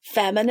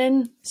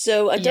feminine.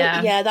 So I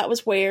don't, that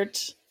was weird.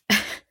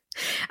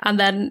 And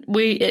then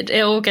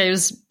it all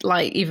goes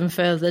like even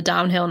further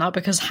downhill now,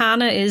 because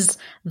Hannah is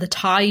the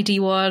tidy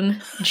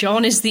one,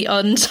 John is the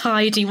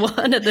untidy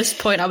one. At this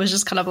point, I was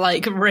just kind of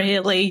like,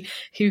 really,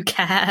 who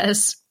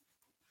cares?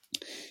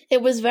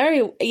 It was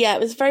very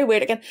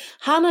weird. Again,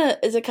 Hannah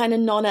is a kind of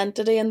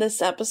non-entity in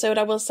this episode,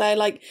 I will say.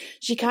 Like,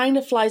 she kind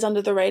of flies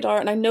under the radar,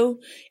 and I know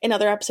in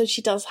other episodes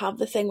she does have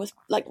the thing with,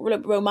 like,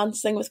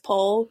 romance thing with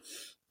Paul,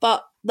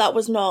 but that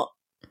was not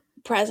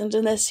present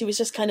in this. She was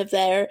just kind of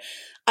there.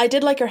 I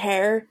did like her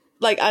hair.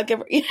 Like, I'll give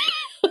her...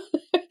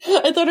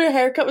 I thought her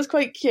haircut was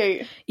quite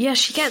cute. Yeah,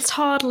 she gets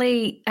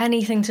hardly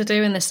anything to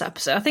do in this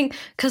episode. I think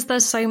because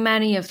there's so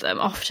many of them,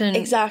 often...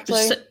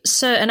 Exactly.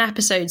 Certain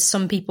episodes,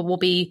 some people will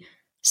be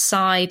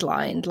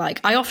sidelined.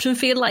 Like, I often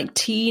feel like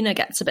Tina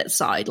gets a bit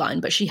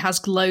sidelined, but she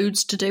has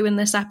loads to do in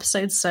this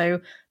episode,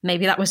 so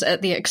maybe that was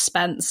at the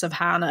expense of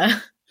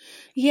Hannah.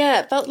 Yeah,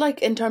 it felt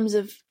like in terms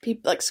of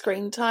people, like,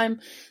 screen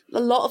time, a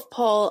lot of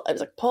Paul, it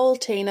was like Paul,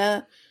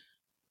 Tina,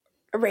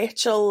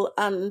 Rachel,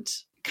 and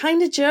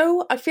kind of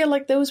Joe. I feel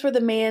like those were the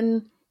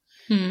main.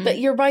 But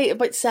you're right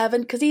about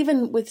 7, because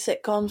even with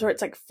sitcoms where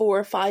it's like 4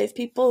 or 5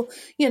 people,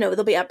 you know,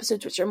 there'll be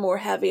episodes which are more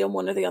heavy on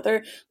one or the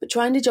other. But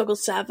trying to juggle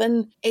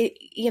 7, it's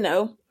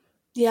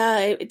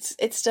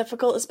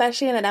difficult,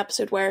 especially in an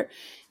episode where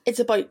it's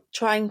about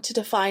trying to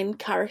define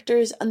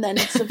characters and then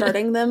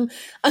subverting them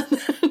and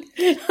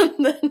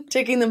then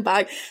taking them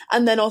back,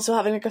 and then also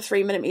having like a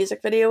 3-minute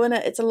music video in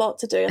it. It's a lot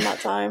to do in that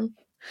time.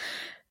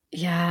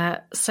 Yeah,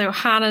 so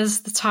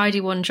Hannah's the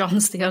tidy one,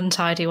 John's the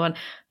untidy one.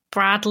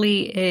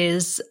 Bradley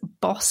is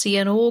bossy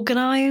and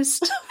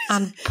organised,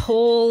 and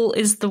Paul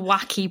is the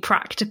wacky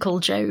practical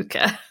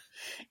joker.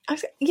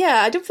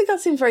 I don't think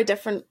that seems very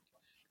different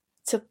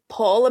to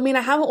Paul. I mean,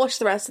 I haven't watched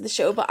the rest of the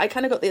show, but I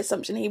kind of got the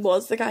assumption he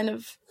was the kind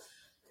of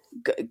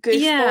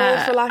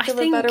goofball, for lack of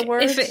a better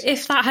word.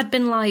 If that had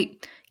been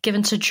like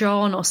given to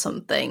John or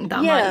something,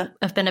 that might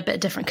have been a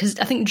bit different, because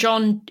I think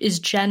John is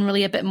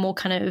generally a bit more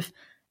kind of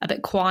a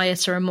bit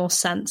quieter and more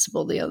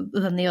sensible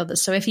than the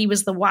others. So if he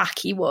was the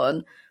wacky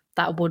one,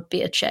 that would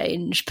be a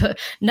change. But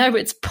no,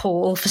 it's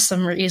Paul for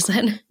some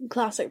reason.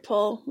 Classic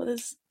Paul with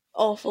his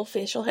awful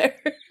facial hair.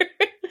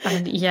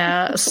 And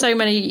yeah, so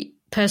many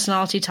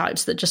personality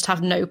types that just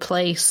have no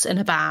place in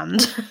a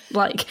band.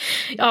 Like,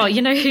 oh,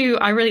 you know who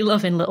I really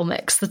love in Little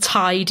Mix? The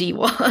tidy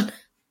one.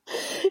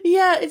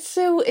 Yeah,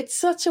 it's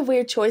such a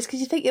weird choice, because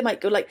you think it might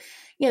go like,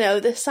 you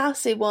know, the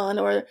sassy one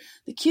or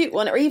the cute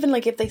one, or even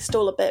like if they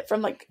stole a bit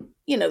from, like,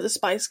 you know, the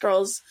Spice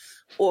Girls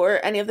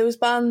or any of those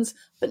bands.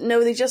 But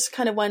no, they just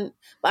kind of went,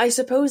 but I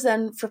suppose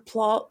then for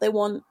plot they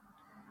want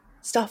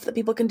stuff that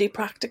people can do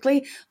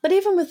practically. But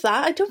even with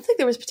that, I don't think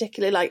there was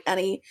particularly like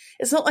any,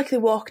 it's not like they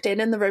walked in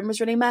and the room was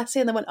really messy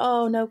and they went,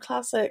 oh no,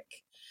 classic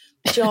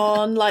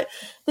John. Like,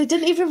 they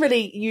didn't even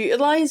really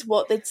utilise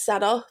what they'd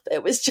set up.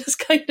 It was just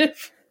kind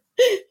of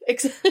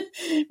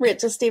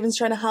Rachel Stevens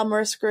trying to hammer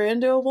a screw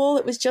into a wall.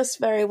 It was just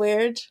very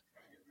weird.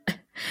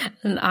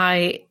 And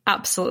I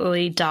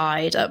absolutely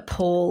died at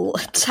Paul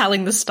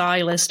telling the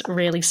stylist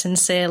really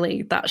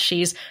sincerely that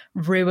she's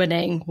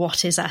ruining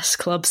what is S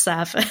Club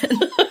 7.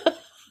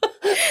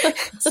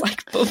 It's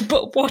like,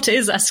 but what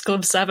is S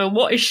Club 7?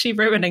 What is she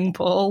ruining,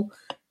 Paul?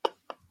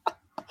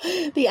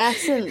 The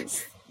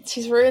essence.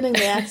 She's ruining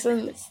the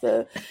essence.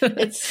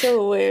 It's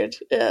so weird.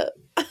 Yeah.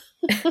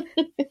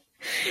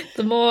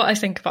 The more I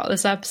think about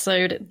this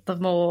episode, the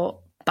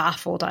more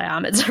baffled I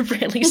am. It's a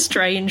really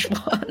strange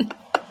one.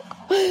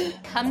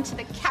 Come to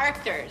the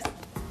characters.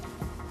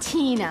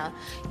 Tina,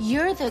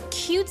 you're the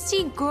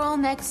cutesy girl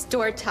next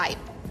door type.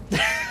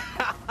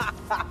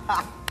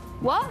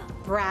 What?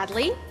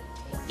 Bradley,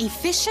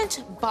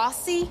 efficient,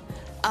 bossy,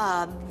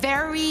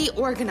 very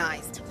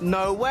organized.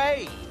 No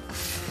way.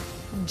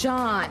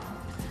 John,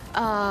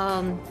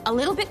 a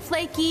little bit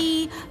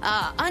flaky,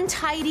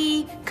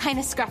 untidy, kind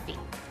of scruffy.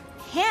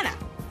 Hannah,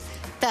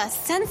 the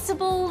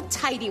sensible,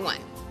 tidy one.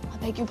 I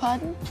beg your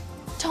pardon?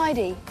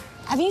 Tidy.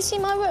 Have you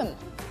seen my room?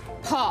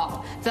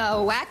 Paul, the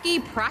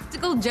wacky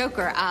practical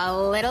joker, a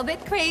little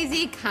bit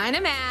crazy, kind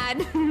of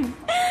mad.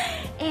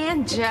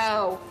 And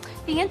Joe,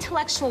 the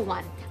intellectual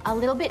one, a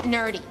little bit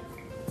nerdy.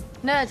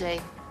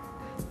 Nerdy?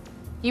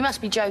 You must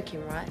be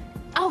joking, right?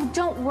 Oh,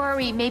 don't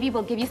worry, maybe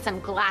we'll give you some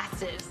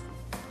glasses.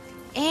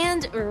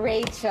 And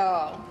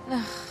Rachel.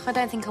 I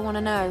don't think I want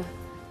to know.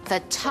 The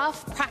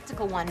tough,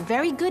 practical one,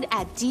 very good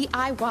at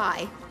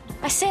DIY.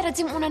 I said I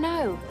didn't want to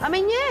know. I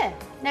mean, yeah.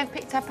 Never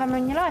picked up hammer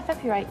in your life,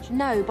 have you, Rach?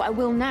 No, but I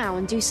will now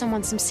and do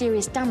someone some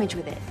serious damage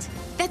with it.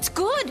 That's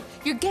good.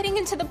 You're getting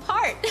into the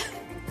part.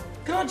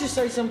 Can I just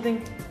say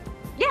something?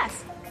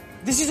 Yes.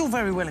 This is all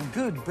very well and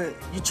good, but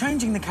you're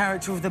changing the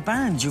character of the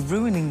band. You're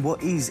ruining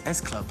what is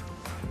S Club.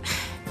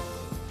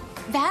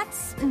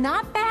 That's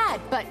not bad.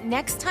 bad, but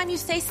next time you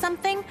say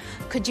something,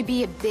 could you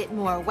be a bit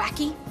more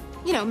wacky?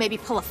 You know, maybe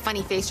pull a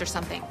funny face or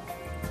something.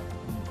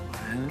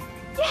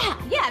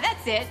 Yeah,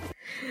 that's it.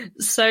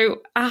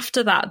 So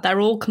after that, they're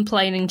all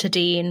complaining to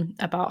Dean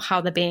about how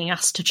they're being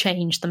asked to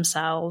change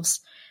themselves.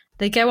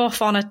 They go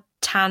off on a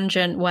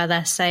tangent where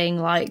they're saying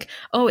like,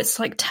 oh, it's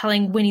like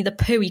telling Winnie the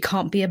Pooh he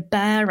can't be a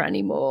bear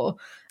anymore.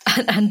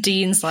 And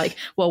Dean's like,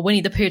 well,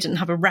 Winnie the Pooh didn't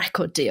have a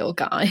record deal,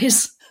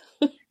 guys.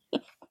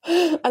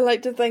 I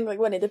like to think like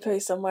Winnie the Pooh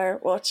somewhere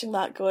watching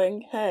that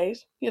going, hey,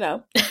 you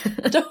know,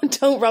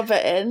 don't rub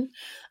it in.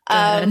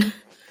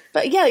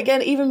 But yeah,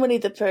 again, even Winnie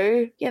the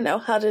Pooh, you know,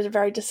 had a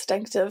very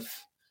distinctive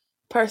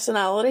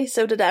personality.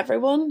 So did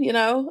everyone, you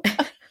know.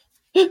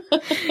 Yeah,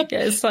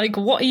 it's like,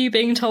 what are you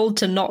being told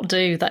to not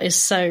do that is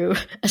so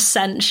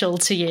essential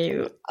to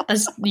you,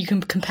 as you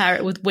can compare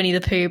it with Winnie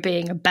the Pooh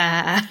being a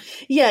bear?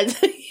 Yeah,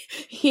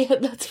 yeah,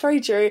 that's very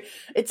true.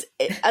 It's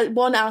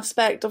one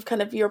aspect of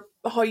kind of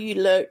how you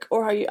look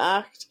or how you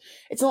act.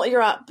 It's not like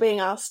you're being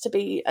asked to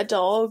be a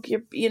dog.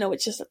 You know,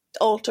 it's just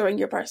altering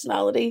your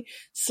personality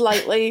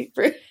slightly.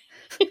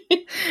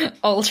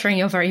 Altering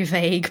your very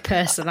vague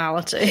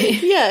personality.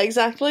 Yeah,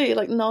 exactly.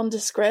 Like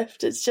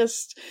nondescript. It's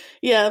just,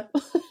 yeah.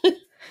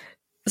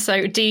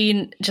 So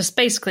Dean just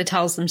basically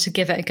tells them to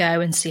give it a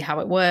go and see how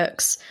it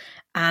works.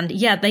 And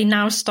yeah, they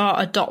now start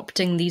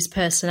adopting these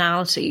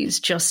personalities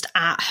just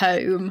at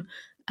home.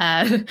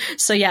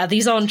 So yeah,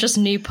 these aren't just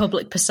new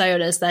public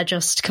personas, they're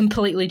just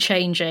completely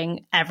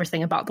changing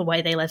everything about the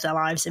way they live their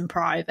lives in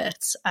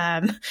private.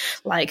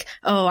 Like,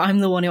 oh, I'm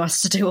the one who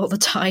has to do all the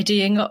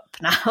tidying up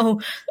now.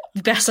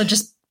 Guess I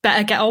just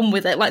better get on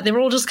with it. Like, they were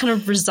all just kind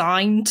of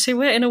resigned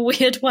to it in a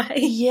weird way.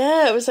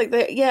 Yeah, it was like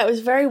it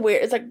was very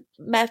weird. It's like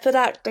method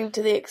acting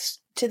to the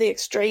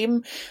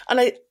extreme.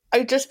 And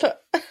I just put,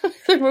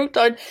 I wrote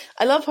down,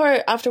 I love how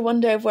after one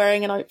day of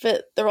wearing an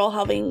outfit, they're all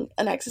having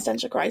an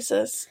existential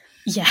crisis.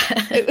 Yeah.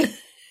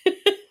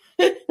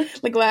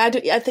 Like,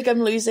 I think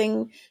I'm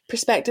losing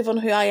perspective on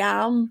who I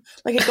am.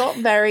 Like, it got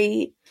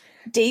very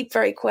deep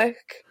very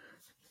quick.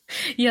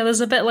 Yeah,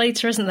 there's a bit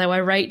later, isn't there,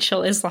 where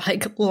Rachel is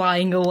like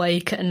lying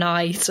awake at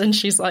night and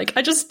she's like,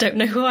 I just don't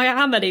know who I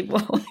am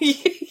anymore.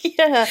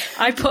 Yeah.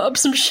 I put up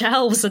some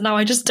shelves and now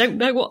I just don't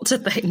know what to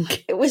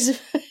think. It was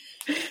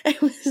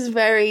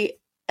very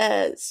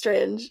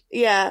strange.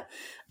 Yeah.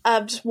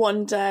 Just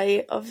one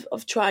day of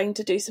trying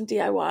to do some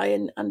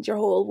DIY and your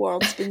whole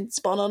world's been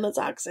spun on its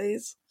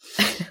axes.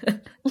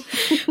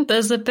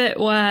 There's a bit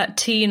where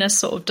Tina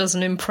sort of does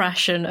an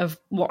impression of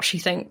what she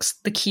thinks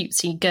the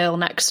cutesy girl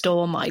next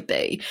door might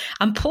be.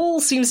 And Paul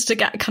seems to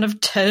get kind of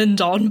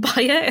turned on by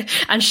it.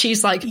 And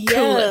she's like,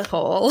 cool it,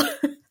 Paul.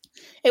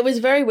 It was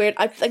very weird.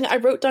 I think I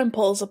wrote down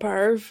Paul's a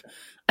perv.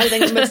 I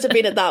think it must have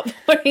been at that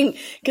point.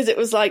 Because it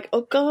was like,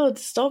 oh God,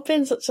 stop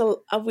being such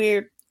a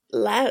weird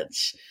lech.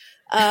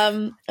 I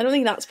don't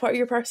think that's part of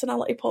your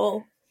personality,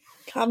 Paul.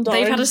 Calm down.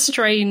 They've had a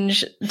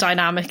strange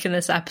dynamic in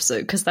this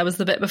episode because there was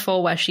the bit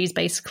before where she's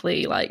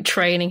basically like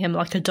training him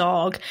like a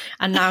dog,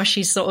 and now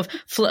she sort of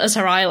flutters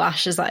her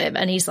eyelashes at him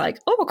and he's like,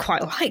 oh, I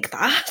quite like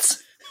that.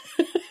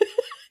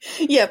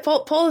 Yeah,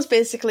 Paul is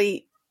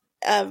basically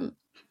a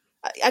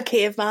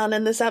caveman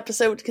in this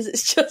episode because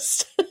it's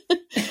just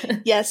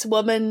yes,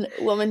 woman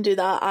do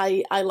that.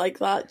 I like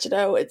that, you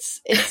know,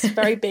 it's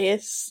very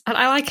base. And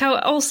I like how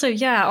also,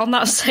 yeah, on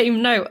that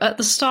same note, at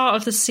the start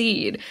of the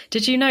scene,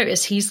 did you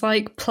notice he's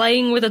like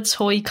playing with a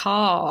toy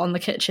car on the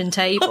kitchen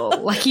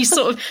table? Like he's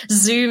sort of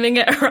zooming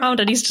it around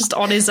and he's just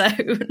on his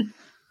own.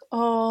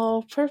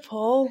 Oh, poor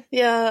Paul.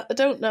 Yeah, I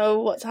don't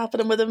know what's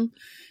happening with him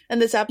in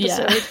this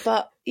episode,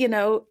 but you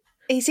know,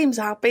 he seems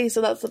happy,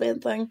 so that's the main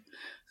thing.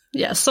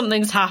 Yeah,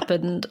 something's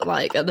happened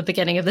like at the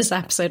beginning of this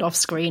episode off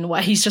screen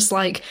where he's just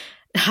like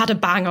had a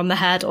bang on the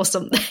head or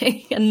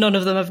something and none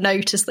of them have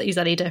noticed that he's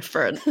any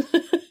different.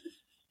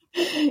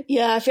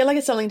 Yeah, I feel like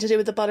it's something to do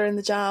with the butter and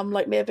the jam.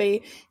 Like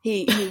maybe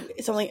he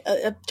something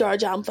a jar of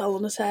jam fell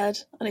on his head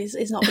and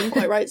he's not been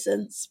quite right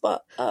since.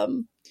 But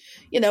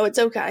you know, it's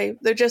okay.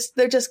 They're just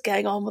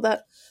getting on with it.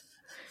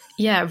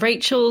 Yeah,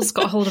 Rachel's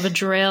got hold of a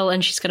drill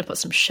and she's going to put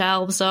some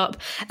shelves up.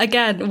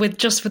 Again, with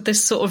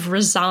this sort of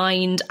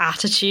resigned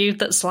attitude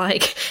that's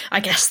like, I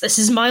guess this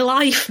is my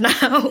life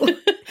now.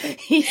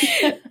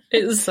 Yeah.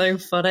 It was so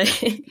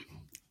funny.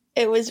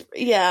 It was,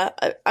 yeah.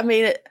 I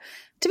mean,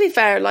 to be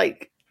fair,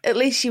 like, at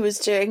least she was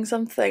doing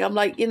something. I'm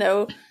like, you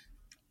know,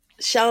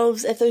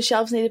 shelves, if those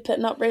shelves needed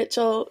putting up,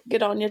 Rachel,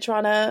 good on you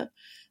trying to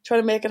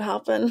make it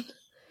happen.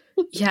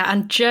 Yeah,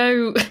 and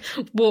Joe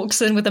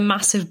walks in with a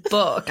massive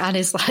book and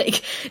is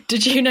like,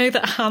 did you know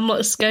that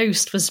Hamlet's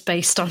ghost was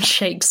based on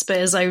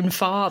Shakespeare's own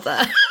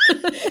father?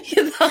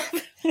 I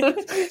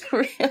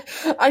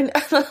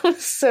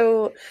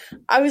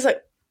was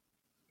like,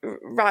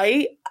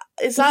 right,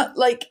 is that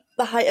like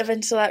the height of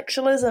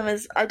intellectualism?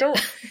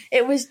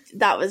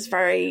 That was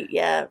very,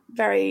 yeah,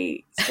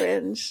 very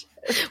strange.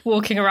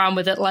 Walking around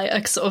with it like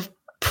a sort of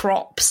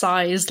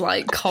prop-sized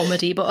like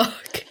comedy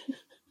book.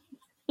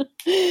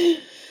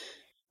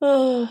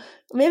 Oh,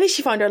 maybe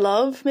she found her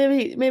love.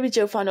 Maybe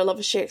Joe found her love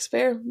with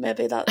Shakespeare.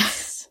 Maybe that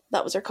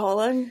was her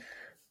calling.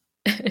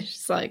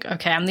 She's like,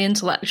 okay, I'm the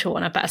intellectual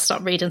one. I better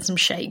start reading some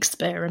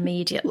Shakespeare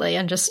immediately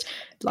and just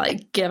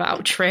like give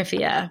out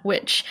trivia,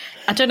 which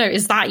I don't know,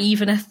 is that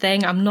even a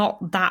thing? I'm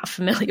not that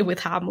familiar with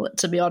Hamlet,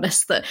 to be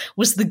honest. That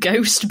was the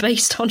ghost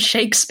based on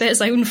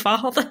Shakespeare's own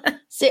father?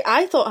 See,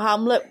 I thought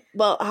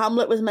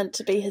Hamlet was meant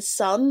to be his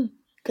son,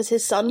 because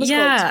his son was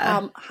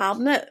called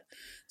Hamnet.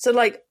 So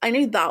like, I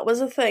knew that was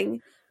a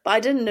thing, but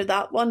I didn't know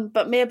that one.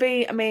 But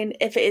maybe, I mean,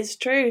 if it is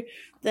true,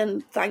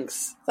 then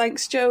thanks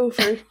Joe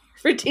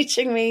for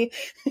teaching me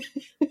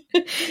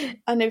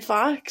a new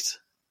fact.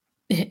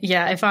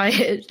 Yeah, if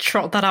I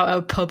trot that out at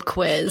a pub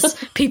quiz,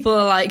 people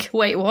are like,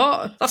 wait,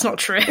 what? That's not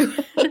true.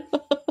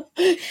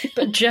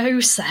 But Joe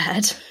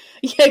said.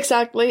 Yeah,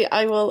 exactly.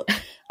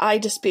 I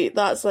dispute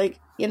that. It's like,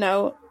 you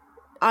know,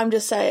 I'm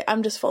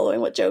just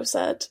following what Joe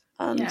said.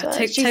 And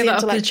take that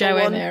up with Joe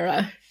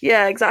O'Meara.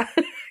 Yeah,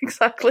 exactly.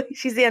 Exactly.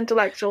 She's the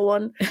intellectual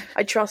one.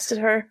 I trusted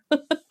her.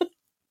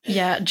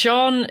 Yeah,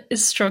 John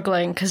is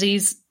struggling because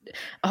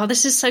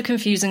this is so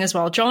confusing as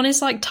well. John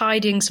is like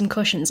tidying some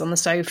cushions on the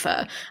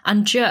sofa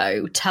and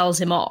Joe tells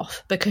him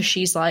off because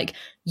she's like,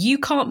 you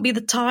can't be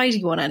the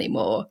tidy one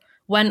anymore.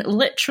 When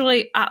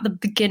literally at the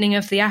beginning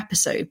of the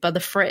episode by the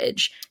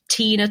fridge,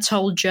 Tina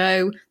told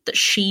Joe that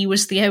she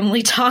was the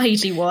only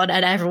tidy one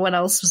and everyone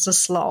else was a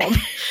slob.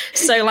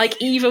 So like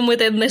even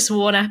within this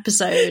one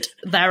episode,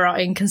 there are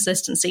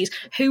inconsistencies.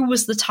 Who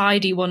was the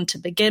tidy one to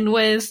begin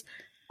with?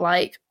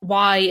 Like,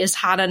 why is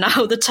Hannah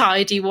now the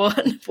tidy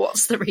one?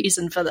 What's the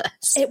reason for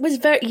this? It was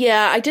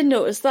I did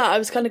notice that. I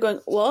was kind of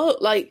going,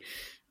 what? Like,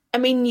 I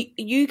mean,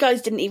 you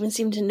guys didn't even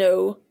seem to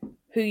know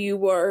who you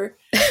were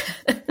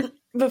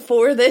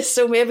before this,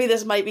 so maybe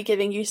this might be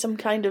giving you some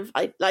kind of,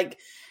 like,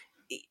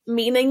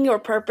 meaning or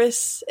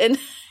purpose in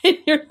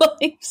your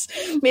lives.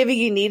 Maybe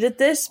you needed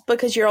this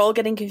because you're all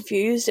getting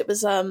confused. It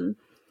was, it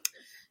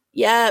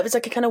was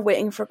like a kind of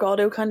Waiting for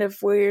Godot kind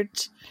of weird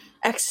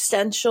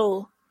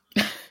existential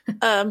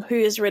who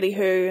is really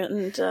who,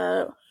 and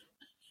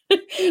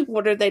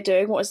what are they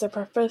doing? What is their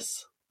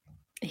purpose?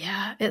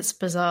 Yeah, it's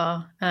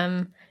bizarre.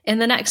 In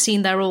the next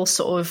scene, they're all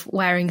sort of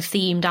wearing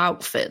themed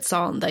outfits,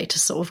 aren't they, to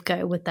sort of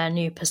go with their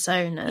new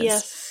personas?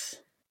 Yes.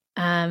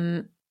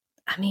 I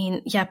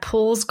mean, yeah,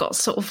 Paul's got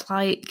sort of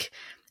like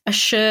a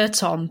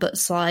shirt on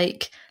that's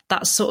like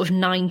that sort of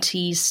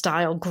 90s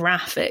style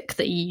graphic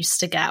that you used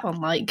to get on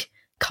like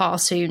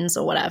cartoons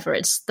or whatever.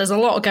 There's a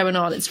lot going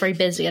on. It's very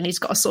busy, and he's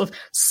got a sort of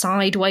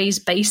sideways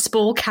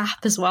baseball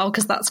cap as well,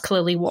 because that's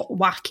clearly what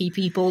wacky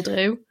people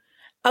do.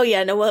 Oh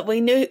yeah, no, well, we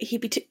knew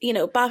he'd be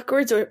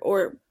backwards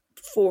or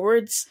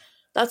forwards.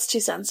 That's too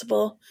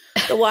sensible.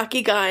 The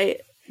wacky guy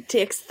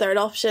takes the third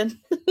option,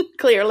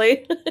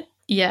 clearly.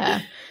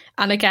 Yeah.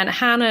 And again,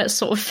 Hannah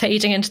sort of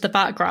fading into the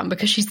background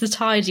because she's the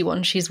tidy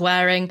one. She's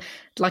wearing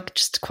like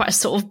just quite a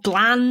sort of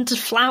bland,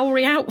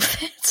 flowery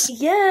outfit.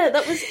 Yeah,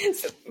 that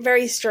was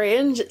very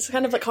strange. It's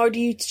kind of like, how do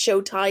you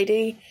show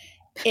tidy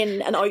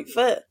in an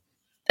outfit?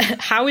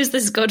 How is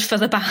this good for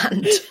the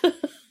band?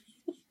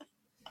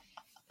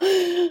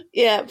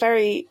 Yeah,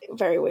 very,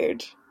 very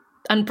weird.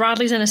 And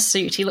Bradley's in a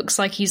suit. He looks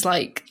like he's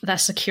like their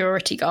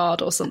security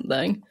guard or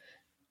something.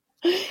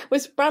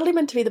 Was Bradley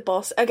meant to be the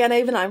boss? Again,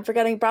 even I'm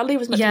forgetting. Bradley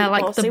was meant to be the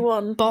like bossy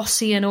one.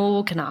 Bossy and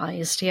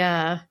organised,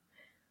 yeah.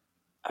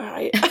 All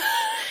right.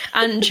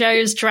 And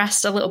Joe's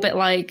dressed a little bit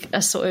like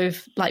a sort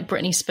of like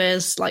Britney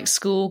Spears, like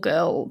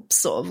schoolgirl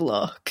sort of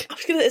look.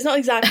 It's not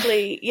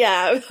exactly,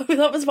 yeah,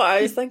 that was what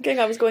I was thinking.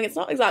 I was going, it's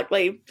not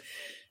exactly,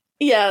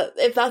 yeah,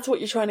 if that's what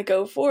you're trying to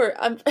go for.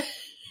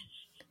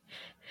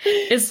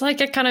 It's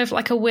like a kind of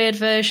like a weird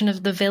version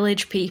of the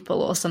Village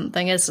People or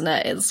something, isn't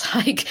it? It's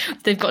like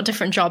they've got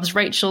different jobs.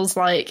 Rachel's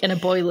like in a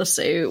boiler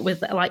suit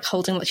with like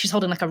she's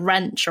holding like a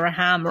wrench or a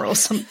hammer or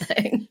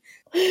something.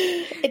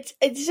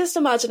 It's just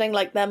imagining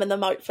like them in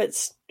them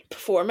outfits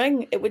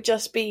performing. It would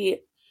just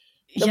be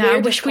I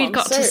wish we'd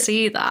got to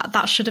see that.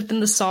 That should have been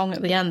the song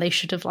at the end. They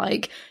should have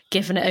like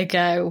given it a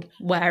go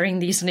wearing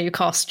these new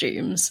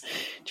costumes,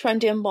 trying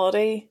to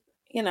embody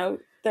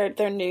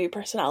their new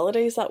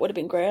personalities. That would have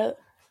been great.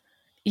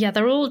 Yeah,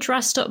 they're all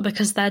dressed up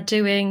because they're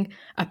doing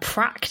a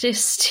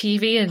practice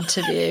TV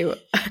interview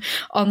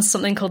on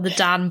something called the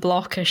Dan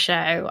Blocker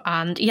Show.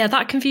 And yeah,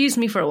 that confused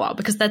me for a while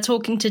because they're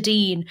talking to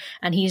Dean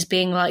and he's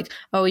being like,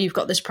 oh, you've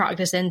got this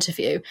practice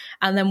interview.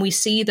 And then we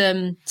see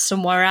them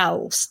somewhere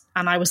else.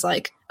 And I was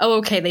like, oh,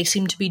 okay, they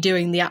seem to be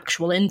doing the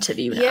actual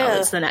interview now. Yeah.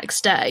 It's the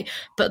next day.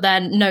 But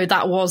then, no,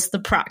 that was the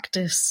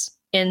practice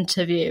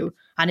interview.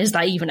 And is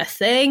that even a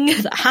thing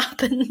that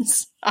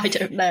happens? I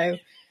don't know.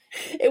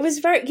 It was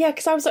very,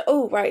 because I was like,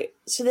 oh, right,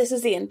 so this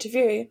is the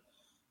interview.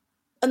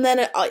 And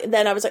then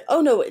I was like,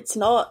 oh, no, it's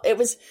not. It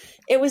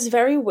was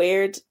very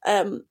weird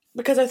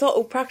because I thought,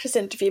 oh, practice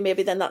interview,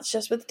 maybe then that's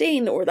just with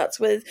Dean or that's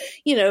with,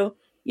 you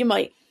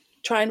might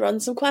try and run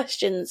some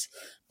questions.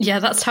 Yeah,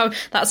 that's how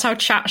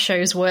chat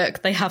shows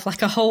work. They have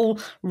like a whole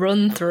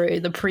run through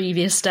the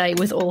previous day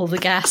with all the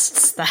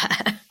guests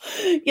there.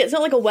 Yeah, it's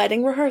not like a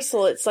wedding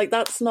rehearsal. It's like,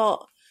 that's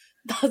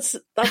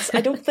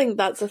I don't think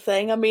that's a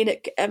thing. I mean,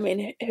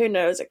 who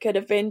knows? It could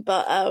have been,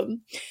 but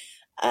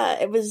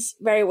It was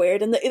very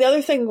weird. And the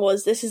other thing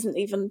was, this isn't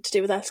even to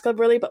do with S Club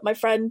really, but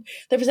the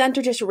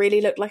presenter just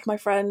really looked like my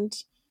friend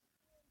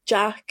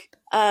Jack.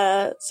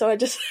 So I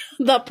just,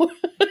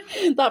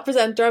 that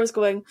presenter, I was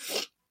going,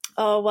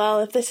 oh, well,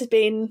 if this had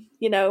been,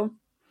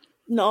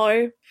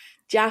 now,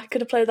 Jack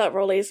could have played that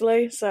role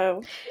easily.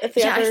 So I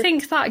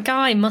think that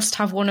guy must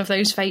have one of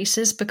those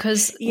faces,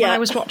 because when I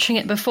was watching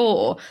it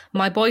before,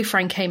 my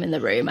boyfriend came in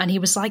the room and he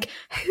was like,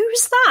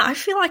 who's that? I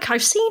feel like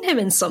I've seen him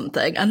in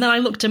something. And then I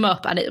looked him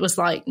up and it was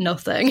like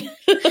nothing.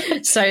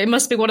 So it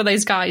must be one of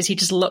those guys. He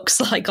just looks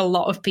like a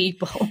lot of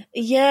people.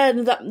 Yeah,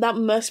 that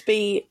must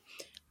be.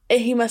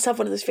 He must have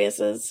one of those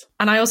faces.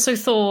 And I also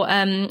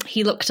thought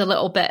he looked a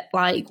little bit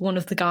like one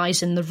of the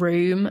guys in the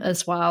room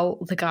as well.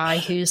 The guy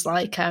who's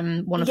like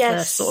one of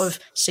the sort of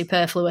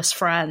superfluous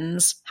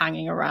friends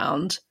hanging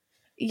around.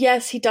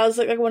 Yes, he does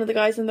look like one of the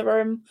guys in the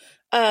room.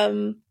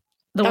 The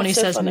one who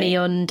says funny.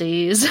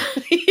 MeUndies.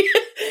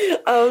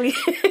 Oh, yeah.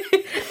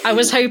 I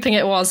was hoping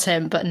it was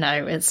him, but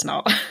no, it's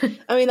not.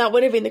 I mean, that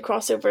would have been the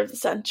crossover of the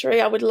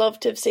century. I would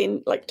love to have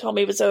seen like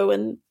Tommy Wiseau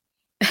in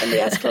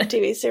the S Club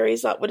TV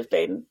series. That would have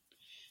been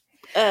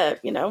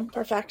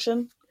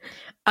perfection.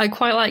 I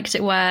quite liked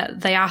it where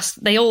they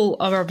all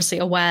are obviously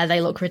aware they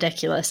look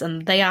ridiculous,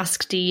 and they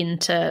ask Dean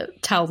to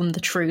tell them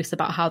the truth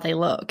about how they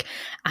look.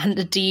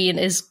 And Dean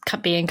is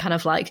being kind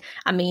of like,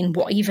 I mean,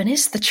 what even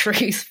is the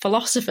truth?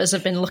 Philosophers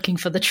have been looking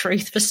for the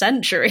truth for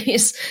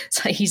centuries.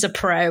 So he's a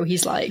pro.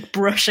 He's like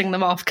brushing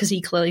them off because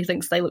he clearly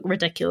thinks they look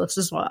ridiculous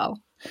as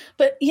well.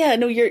 But yeah,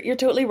 no, you're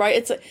totally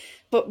right.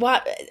 But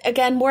what,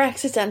 again, more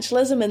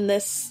existentialism in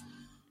this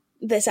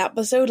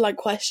episode, like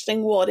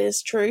questioning what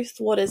is truth,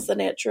 what is the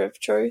nature of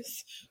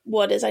truth,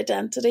 what is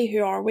identity,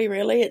 who are we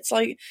really? It's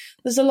like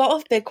there's a lot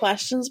of big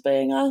questions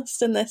being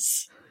asked in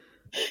this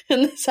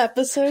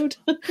episode.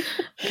 I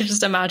can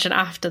just imagine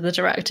after the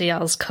director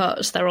yells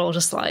cut, they're all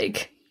just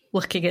like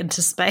looking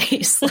into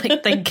space,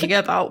 like thinking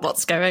about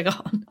what's going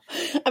on.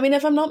 I mean,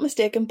 if I'm not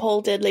mistaken,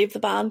 Paul did leave the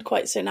band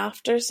quite soon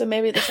after, so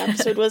maybe this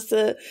episode was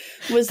the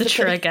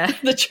trigger.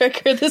 The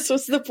trigger. This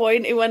was the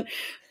point. He went,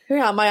 who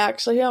am I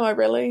actually? Who am I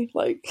really?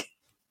 Like,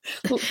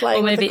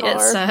 or maybe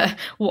it's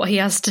what he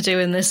has to do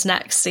in this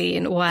next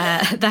scene where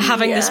they're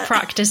having this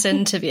practice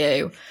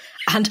interview,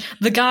 and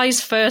the guy's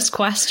first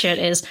question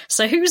is,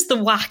 so who's the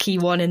wacky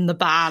one in the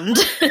band?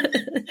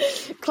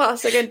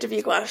 Classic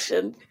interview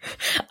question.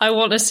 I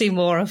want to see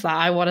more of that.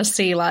 I want to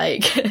see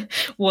like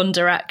One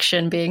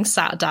Direction being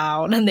sat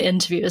down and the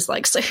interviewer's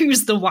like, so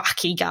who's the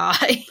wacky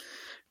guy?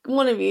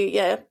 One of you,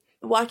 the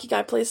wacky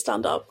guy, please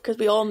stand up, because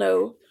we all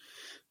know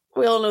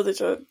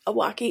there's a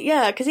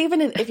wacky, because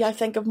even if I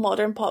think of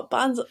modern pop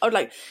bands, or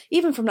like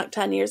even from like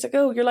 10 years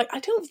ago, you're like, I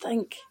don't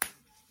think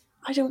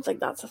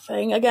that's a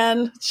thing.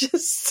 Again,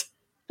 just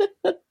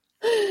I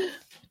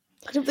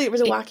don't think it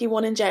was a wacky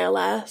one in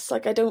JLS.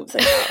 Like I don't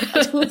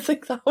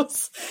think that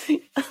was.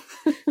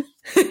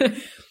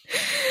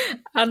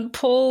 And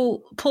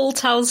Paul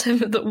tells him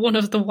that one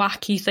of the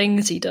wacky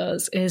things he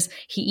does is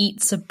he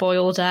eats a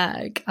boiled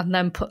egg and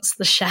then puts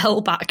the shell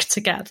back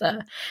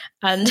together.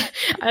 And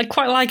I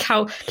quite like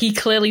how he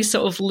clearly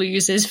sort of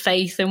loses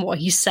faith in what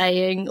he's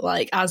saying,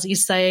 like as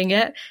he's saying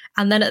it.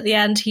 And then at the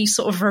end, he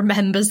sort of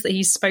remembers that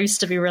he's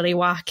supposed to be really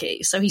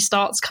wacky. So he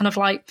starts kind of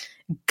like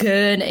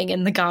gurning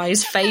in the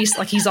guy's face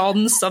like he's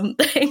on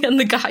something, and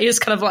the guy is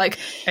kind of like,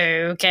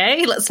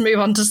 okay, let's move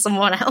on to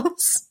someone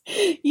else.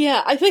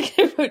 Yeah, I think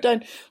I wrote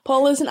down,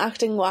 Paul isn't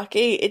acting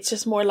wacky, it's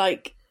just more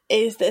like,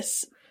 is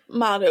this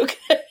man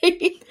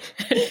okay?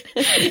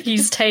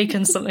 He's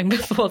taken something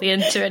before the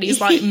interview and he's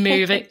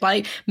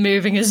like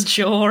moving his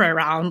jaw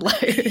around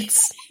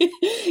loads.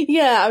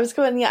 Yeah, I was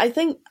going, I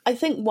think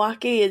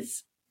wacky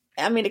is,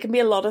 I mean, it can be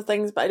a lot of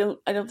things, but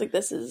I don't think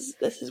this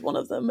is one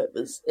of them.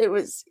 It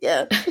was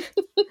yeah.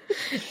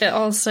 It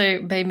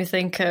also made me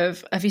think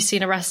of, have you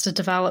seen Arrested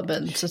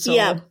Development at all?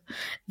 Yeah.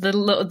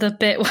 The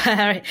bit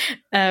where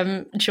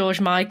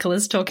George Michael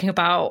is talking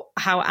about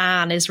how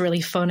Anne is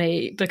really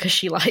funny because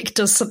she like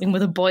does something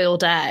with a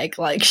boiled egg,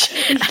 like,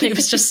 and it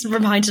was just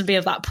reminded me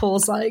of that.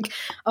 Paul's like,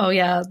 oh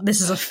yeah, this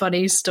is a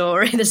funny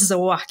story. This is a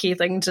wacky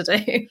thing to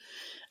do.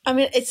 I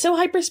mean, it's so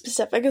hyper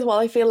specific as well.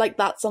 I feel like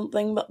that's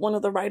something that one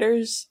of the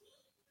writers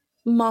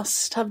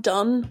must have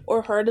done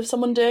or heard of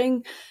someone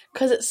doing,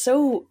 because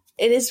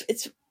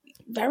it's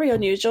very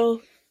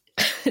unusual.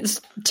 It's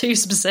too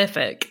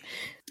specific.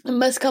 It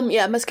must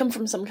come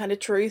from some kind of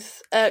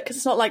truth, because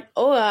it's not like,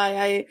 oh,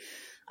 I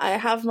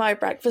have my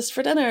breakfast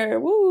for dinner,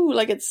 woo,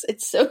 like it's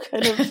so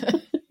kind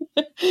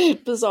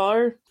of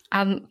bizarre.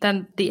 And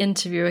then the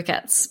interviewer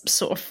gets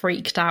sort of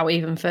freaked out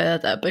even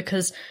further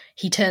because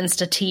he turns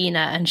to Tina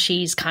and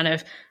she's kind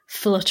of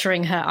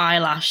fluttering her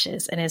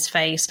eyelashes in his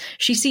face.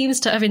 She seems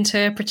to have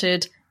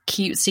interpreted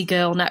Cutesy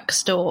Girl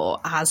Next Door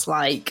as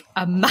like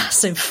a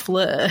massive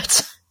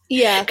flirt.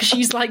 Yeah. Because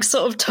she's like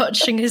sort of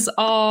touching his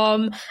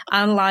arm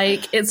and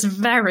like it's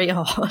very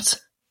odd.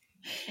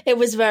 It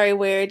was very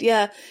weird,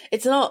 yeah.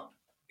 It's not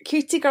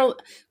Cutesy Girl,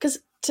 because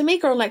to me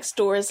Girl Next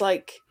Door is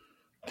like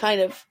kind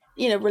of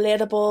you know,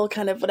 relatable,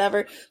 kind of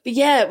whatever. But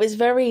yeah, it was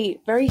very,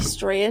 very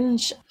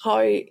strange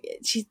how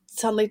she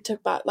suddenly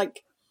took back,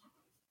 like,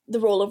 the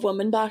role of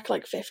woman back,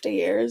 like, 50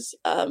 years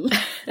in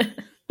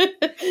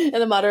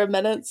a matter of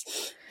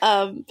minutes.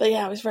 But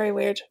yeah, it was very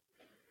weird.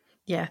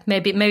 Yeah,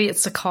 maybe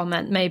it's a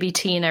comment. Maybe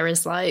Tina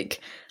is like,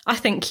 I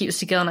think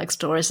cutesy girl next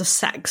door is a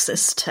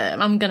sexist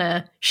term. I'm going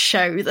to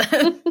show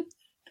them.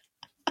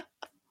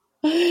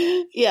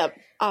 Yeah,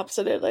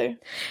 absolutely.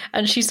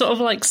 And she sort of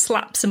like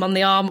slaps him on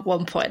the arm at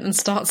one point and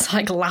starts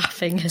like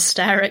laughing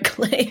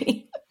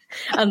hysterically.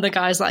 And the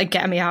guy's like,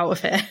 get me out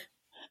of here.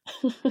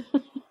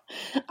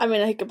 I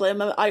mean, I could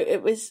blame him.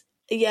 It was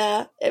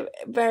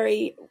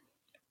very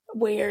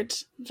weird.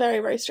 Very,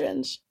 very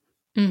strange.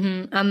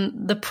 Mm-hmm.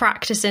 And the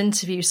practice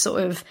interview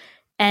sort of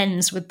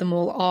ends with them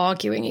all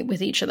arguing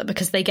with each other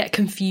because they get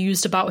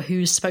confused about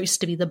who's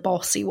supposed to be the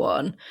bossy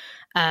one.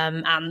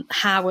 And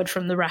Howard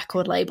from the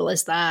record label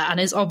is there and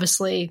is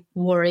obviously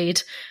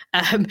worried.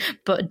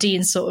 But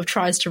Dean sort of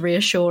tries to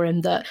reassure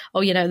him that, oh,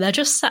 you know, they're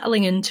just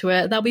settling into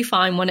it. They'll be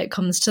fine when it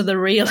comes to the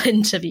real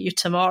interview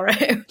tomorrow.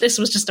 This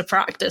was just a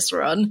practice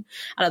run.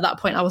 And at that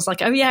point I was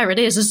like, oh yeah, it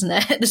is, isn't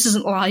it? This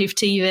isn't live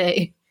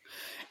TV.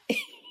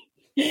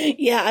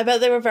 Yeah, I bet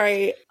they were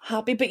very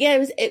happy. But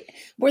yeah,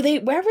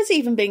 where was it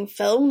even being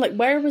filmed? Like,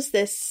 where was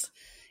this?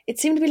 It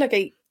seemed to be like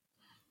a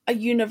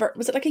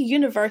was it like a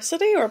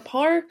university or a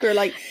park or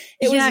like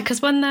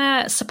because when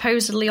they're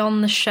supposedly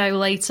on the show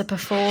later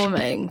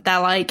performing,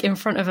 they're like in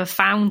front of a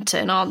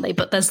fountain, aren't they?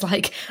 But there's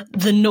like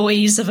the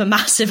noise of a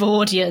massive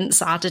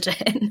audience added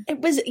in.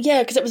 It was,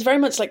 because it was very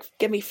much like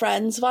Gimme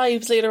Friends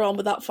vibes later on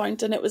with that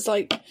fountain. It was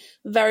like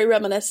very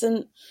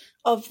reminiscent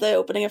of the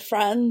opening of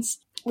Friends,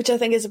 which I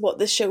think is what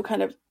this show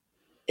kind of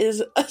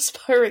is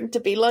aspiring to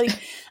be like.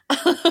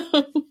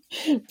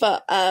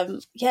 But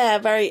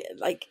very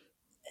like,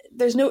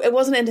 it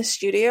wasn't in a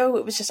studio,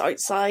 it was just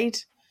outside.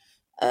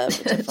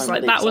 It's like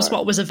really that was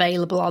what was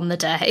available on the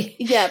day.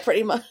 Yeah,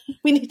 pretty much.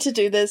 We need to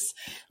do this.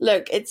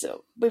 Look,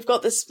 we've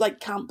got this like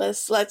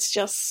campus, let's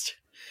just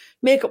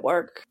make it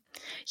work.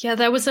 Yeah,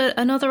 there was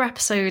another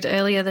episode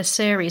earlier this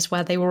series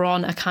where they were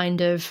on a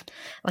kind of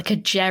like a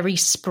Jerry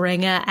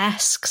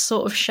Springer-esque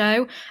sort of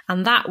show,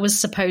 and that was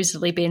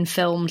supposedly being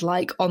filmed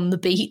like on the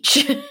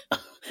beach.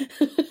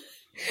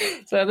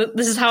 So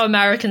this is how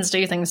Americans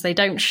do things. They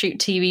don't shoot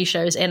TV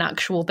shows in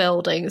actual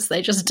buildings.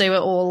 They just do it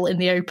all in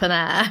the open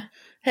air.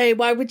 Hey,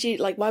 why would you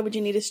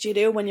need a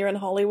studio when you're in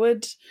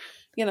Hollywood?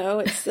 You know,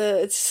 it's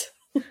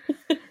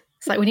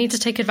It's like, we need to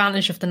take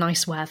advantage of the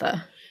nice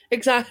weather.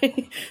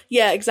 Exactly.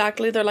 Yeah,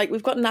 exactly. They're like,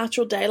 we've got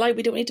natural daylight.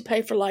 We don't need to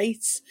pay for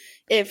lights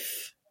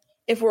if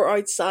we're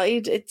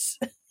outside. It's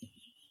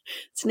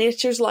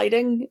nature's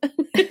lighting.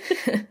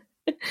 We're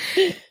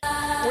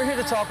here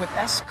to talk with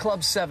S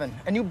Club 7,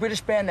 a new British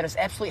band that is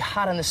absolutely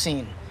hot on the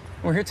scene.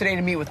 We're here today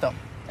to meet with them.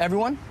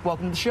 Everyone,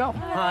 welcome to the show.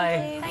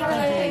 Hi.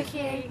 Thank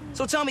you.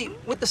 So tell me,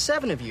 with the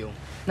 7 of you,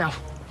 now,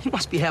 you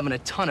must be having a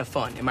ton of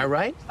fun, am I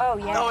right? Oh,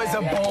 yeah. Oh, it's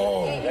a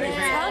ball.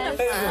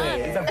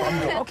 It's a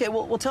bundle. Okay,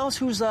 well, tell us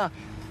who's like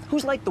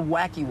the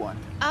wacky one?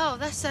 Oh,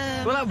 that's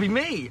Well, that would be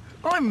me.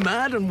 I'm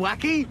mad and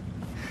wacky.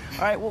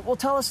 All right, well,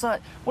 tell us,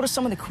 what are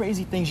some of the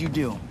crazy things you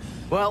do?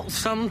 Well,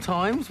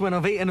 sometimes when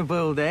I've eaten a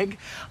boiled egg,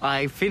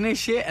 I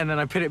finish it and then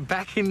I put it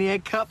back in the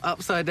egg cup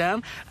upside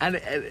down,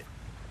 and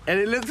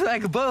it looks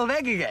like a boiled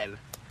egg again.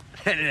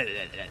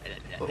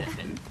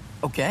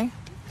 Okay.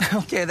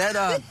 Okay,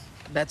 that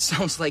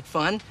sounds like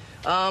fun.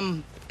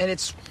 And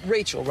it's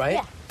Rachel, right?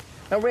 Yeah.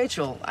 Now,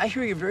 Rachel, I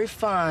hear you're very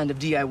fond of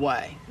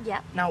DIY.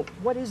 Yeah. Now,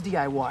 what is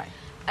DIY?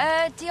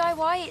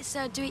 DIY, it's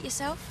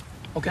do-it-yourself.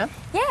 Okay.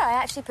 Yeah, I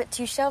actually put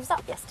 2 shelves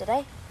up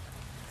yesterday.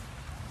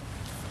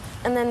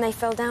 And then they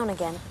fell down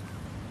again.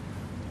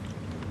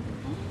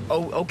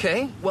 Oh,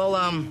 okay. Well,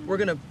 we're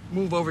gonna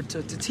move over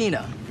to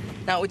Tina.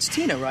 Now, it's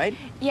Tina, right?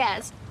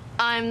 Yes,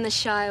 I'm the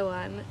shy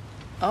one.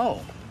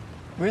 Oh,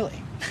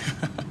 really?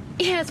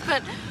 Yes,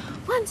 but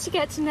once you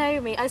get to know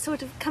me, I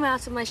sort of come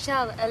out of my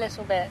shell a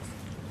little bit.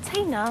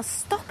 Tina,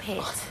 stop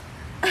it.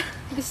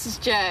 This is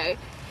Jo.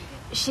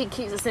 She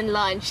keeps us in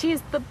line.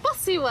 She's the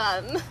bossy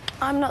one.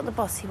 I'm not the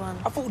bossy one.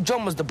 I thought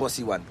John was the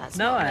bossy one. That's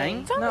No, not I me.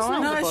 ain't. John's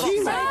not the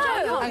bossy one.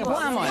 Hang on,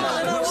 what am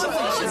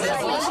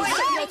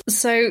I?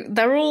 So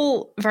they're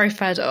all very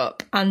fed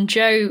up, and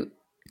Jo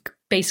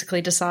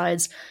basically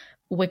decides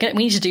we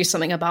need to do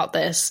something about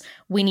this.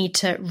 We need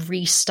to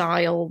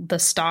restyle the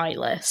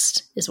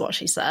stylist, is what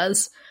she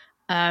says.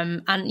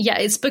 And yeah,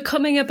 it's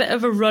becoming a bit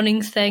of a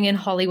running thing in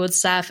Hollywood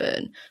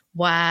 7,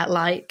 where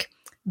like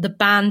the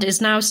band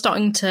is now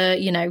starting to,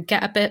 you know,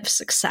 get a bit of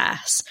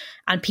success,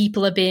 and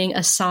people are being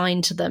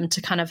assigned to them to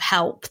kind of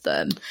help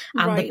them.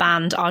 And Right. the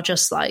band are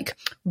just like,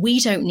 we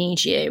don't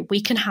need you.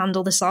 We can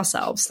handle this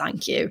ourselves.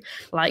 Thank you.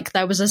 Like,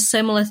 there was a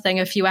similar thing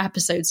a few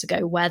episodes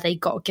ago where they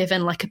got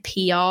given like a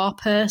PR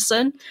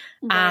person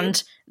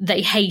and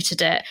they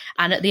hated it.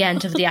 And at the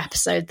end of the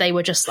episode, they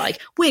were just like,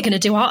 we're going to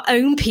do our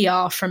own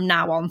PR from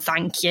now on.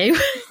 Thank you.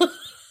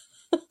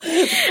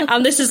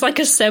 And this is like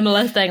a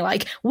similar thing.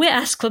 Like, we're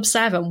S Club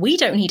 7. We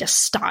don't need a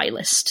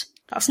stylist.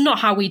 That's not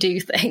how we do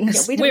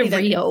things. Yeah, We're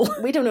real.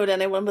 We don't know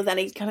anyone with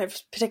any kind of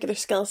particular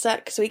skill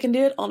set, so we can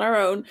do it on our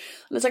own. And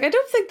it's like, I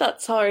don't think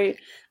that's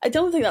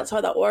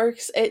how that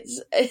works.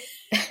 It's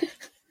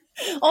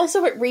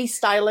also with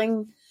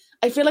restyling.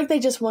 I feel like they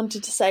just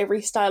wanted to say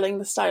restyling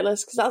the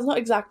stylist, because that's not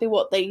exactly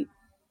what they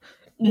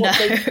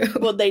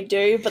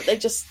do. But they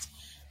just,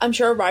 I'm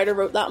sure a writer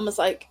wrote that and was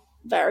like,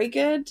 very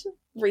good.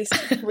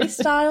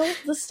 Restyle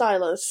the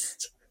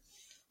stylist.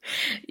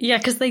 Yeah,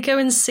 because they go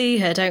and see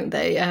her, don't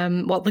they?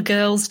 The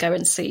girls go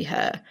and see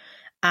her,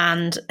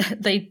 and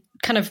they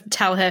kind of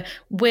tell her,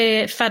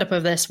 we're fed up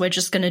of this, we're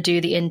just going to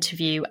do the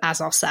interview as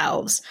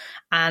ourselves.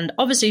 And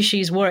obviously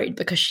she's worried,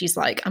 because she's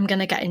like, I'm going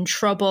to get in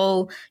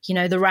trouble,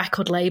 the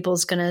record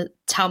label's going to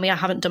tell me I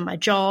haven't done my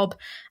job.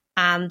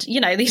 And,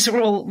 these are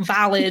all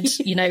valid,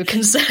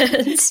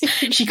 concerns.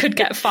 She could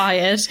get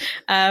fired.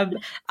 And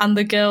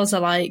the girls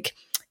are like,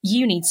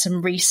 you need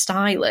some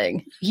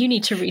restyling. You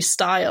need to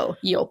restyle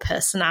your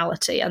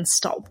personality and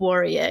stop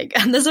worrying.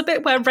 And there's a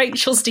bit where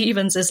Rachel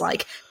Stevens is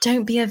like,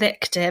 don't be a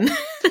victim.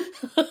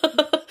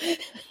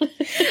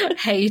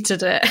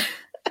 Hated it.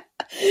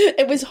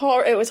 It was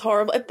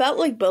horrible. It felt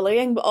like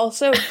bullying, but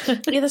also,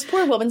 this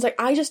poor woman's like,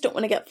 I just don't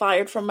want to get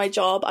fired from my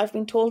job. I've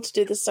been told to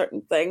do this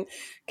certain thing.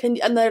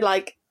 And they're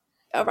like,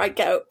 all right,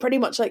 get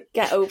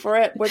over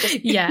it. We're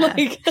just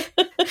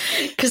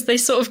because they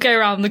sort of go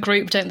around the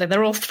group, don't they?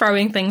 They're all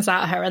throwing things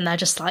at her, and they're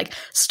just like,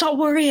 stop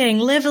worrying,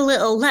 live a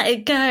little, let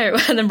it go.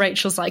 And then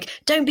Rachel's like,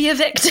 don't be a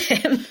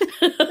victim.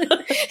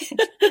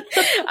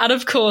 And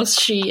of course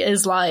she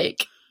is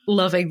like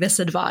loving this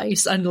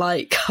advice and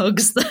like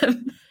hugs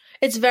them.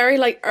 It's very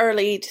like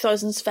early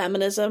 2000s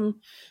feminism.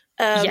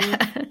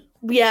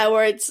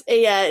 Where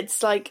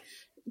it's like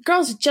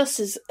girls are just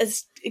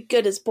as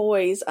good as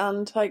boys,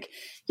 and like,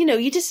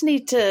 you just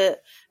need to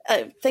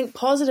think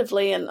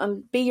positively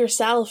and be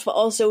yourself, but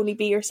also only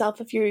be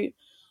yourself if you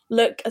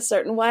look a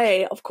certain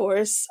way, of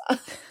course.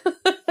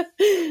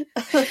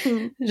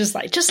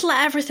 just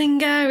let everything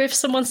go. If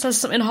someone says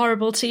something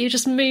horrible to you,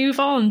 just move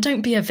on.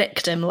 Don't be a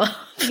victim, love.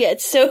 Yeah,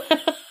 it's so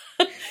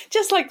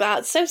just like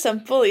that. So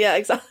simple. Yeah,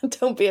 exactly.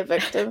 Don't be a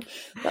victim.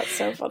 That's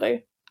so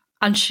funny.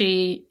 And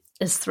she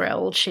is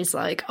thrilled. She's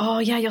like, oh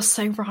yeah, you're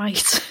so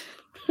right.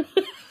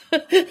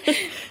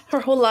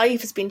 Her whole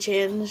life has been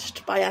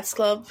changed by S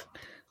Club.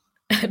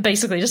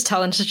 Basically just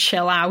telling her to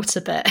chill out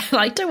a bit.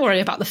 Like, don't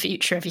worry about the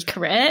future of your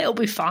career, it'll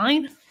be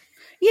fine.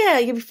 Yeah,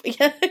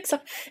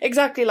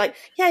 exactly. Like,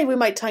 yeah, we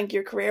might tank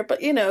your career,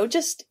 but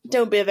just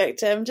don't be a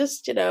victim.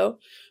 Just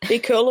be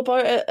cool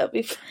about it.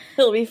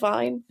 It'll be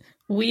fine.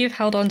 We've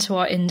held on to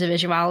our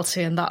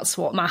individuality, and that's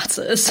what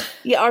matters.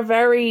 Yeah, our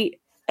very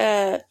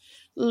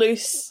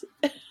loose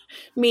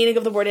meaning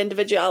of the word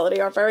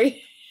individuality are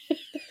very.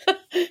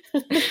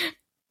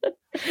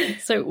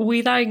 So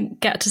we then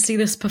get to see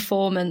this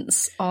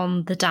performance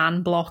on the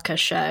Dan Blocker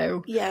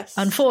show. Yes.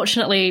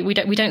 Unfortunately, we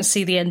don't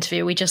see the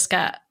interview. We just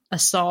get a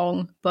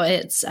song, but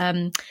it's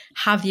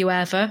Have You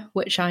Ever,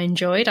 which I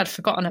enjoyed. I'd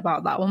forgotten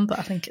about that one, but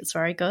I think it's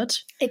very good.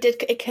 It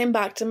did. It came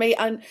back to me,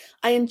 and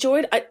I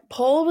enjoyed.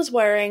 Paul was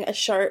wearing a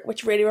shirt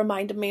which really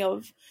reminded me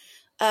of.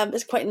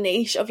 It's quite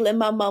niche, of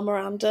Lin-Manuel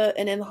Miranda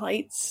in the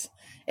Heights.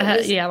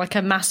 Yeah, like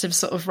a massive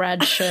sort of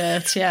red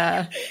shirt.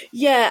 Yeah.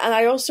 Yeah, and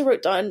I also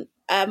wrote down.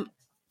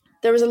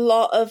 There was a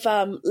lot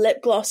of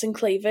lip gloss and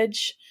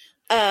cleavage.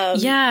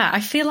 I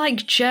feel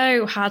like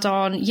Joe had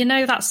on,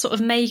 that sort of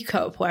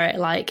makeup where it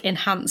like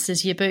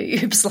enhances your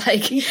boobs,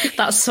 like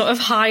that sort of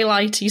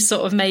highlighty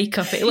sort of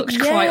makeup. It looked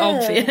quite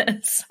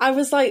obvious. I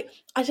was like,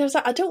 I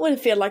don't want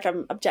to feel like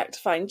I'm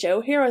objectifying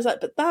Joe here. I was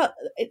like, but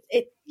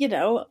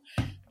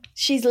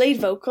she's lead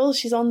vocal.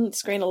 She's on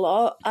screen a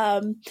lot.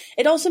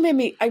 It also made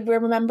me, I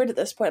remembered at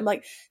this point, I'm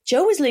like,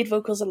 Joe was lead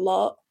vocals a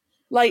lot.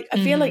 Like,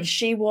 I feel like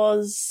she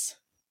was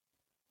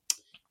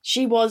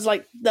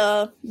like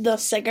the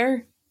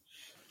singer.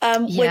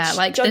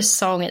 This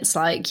song, it's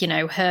like,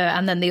 her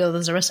and then the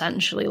others are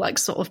essentially like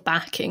sort of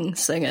backing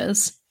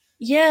singers.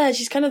 Yeah,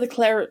 she's kind of the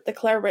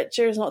Claire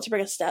Richards, not to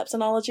bring a Steps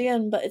analogy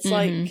in, but it's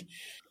like...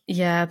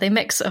 Yeah, they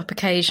mix it up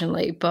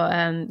occasionally, but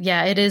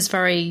it is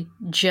very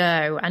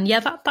Joe. And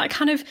yeah, that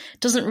kind of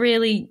doesn't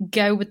really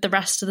go with the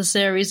rest of the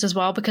series as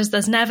well, because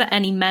there's never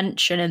any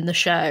mention in the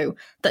show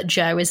that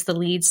Joe is the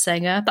lead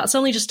singer. That's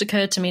only just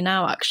occurred to me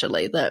now,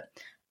 actually, that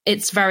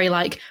it's very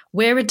like,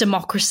 we're a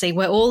democracy,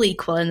 we're all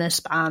equal in this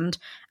band,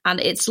 and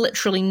it's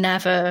literally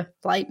never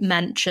like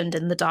mentioned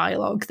in the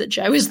dialogue that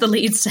Joe is the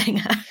lead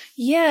singer.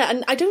 Yeah,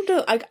 and I don't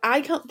know,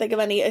 I can't think of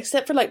any,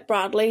 except for like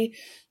Bradley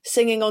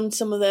singing on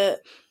some of the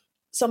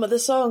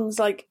songs.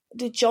 Like,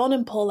 did John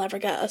and Paul ever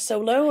get a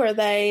solo, or are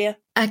they...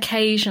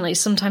 Occasionally,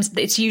 sometimes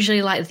it's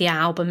usually like the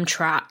album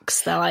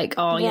tracks. They're like,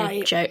 oh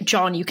right. Yeah,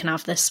 John, you can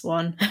have this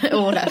one,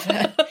 or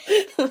whatever.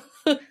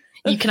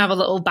 You can have a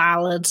little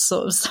ballad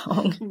sort of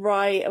song.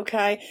 Right,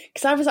 okay.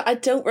 Because I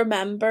don't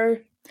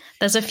remember.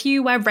 There's a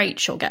few where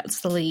Rachel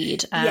gets the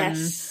lead.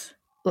 Yes.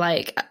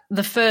 Like,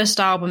 the first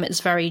album, it's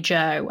very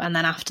Joe, and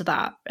then after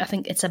that, I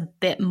think it's a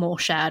bit more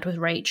shared with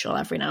Rachel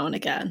every now and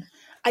again.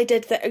 I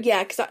did,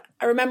 because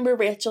I remember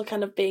Rachel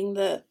kind of being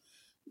the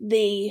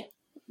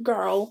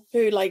girl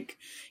who, like,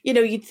 you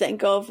know, you'd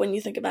think of when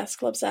you think of S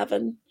Club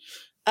 7.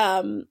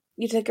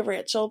 You think of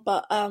Rachel,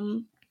 but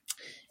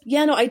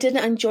yeah, no, I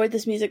didn't enjoy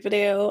this music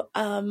video.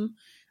 I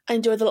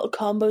enjoyed the little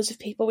combos of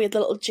people. We had the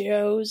little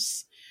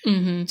duos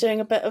doing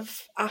a bit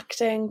of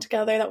acting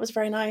together. That was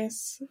very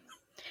nice.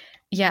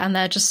 Yeah, and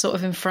they're just sort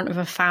of in front of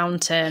a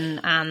fountain,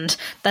 and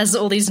there's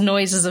all these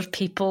noises of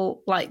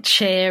people like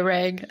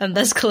cheering, and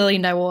there's clearly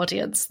no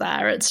audience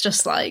there. It's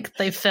just like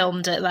they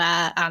filmed it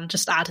there and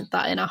just added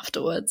that in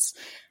afterwards.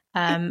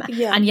 And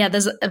yeah,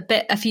 there's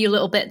a few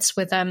little bits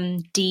with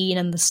Dean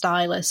and the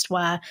stylist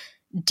where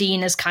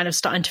Dean is kind of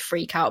starting to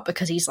freak out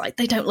because he's like,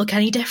 they don't look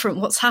any different.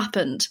 What's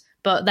happened?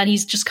 But then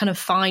he's just kind of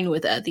fine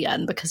with it at the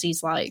end because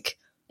he's like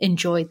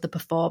enjoyed the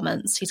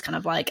performance. He's kind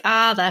of like,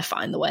 they're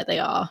fine the way they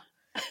are.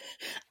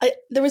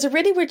 There was a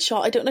really weird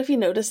shot. I don't know if you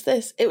noticed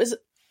this. It was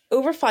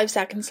over 5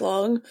 seconds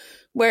long,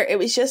 where it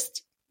was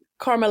just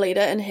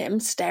Carmelita and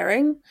him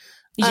staring,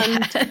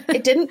 and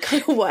it didn't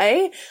cut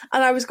away.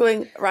 And I was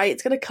going, right,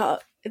 it's gonna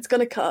cut. It's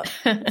gonna cut.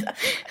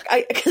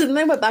 Because then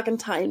I went back and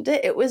timed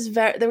it. It was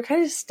they were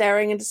kind of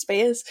staring into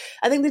space.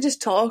 I think they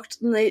just talked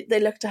and they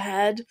looked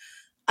ahead.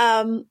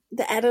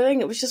 The editing,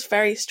 it was just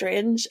very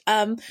strange.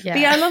 But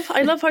yeah,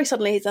 I love how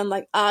suddenly he's then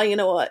like, you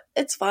know what,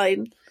 it's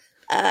fine.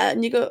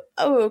 And you go,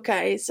 oh,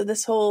 okay. So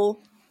this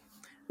whole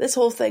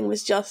thing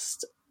was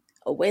just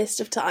a waste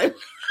of time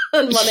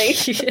and money.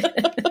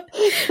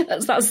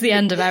 That's the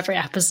end of every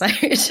episode.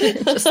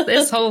 Just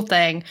this whole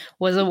thing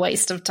was a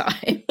waste of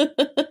time.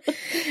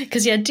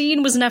 Because yeah,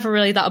 Dean was never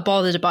really that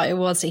bothered about it,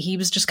 was he? He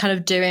was just kind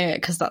of doing it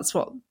because that's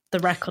what the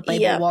record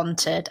label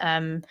wanted.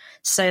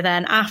 So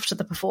then after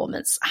the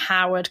performance,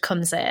 Howard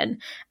comes in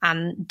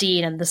and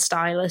Dean and the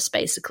stylist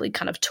basically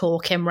kind of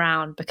talk him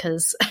round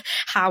because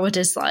Howard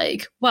is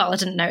like, well, I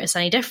didn't notice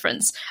any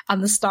difference.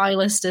 And the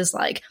stylist is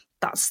like,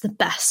 that's the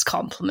best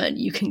compliment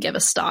you can give a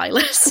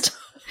stylist.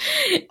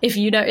 If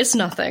you notice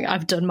nothing,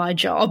 I've done my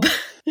job.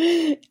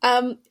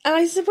 And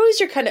I suppose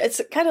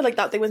it's kind of like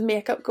that thing with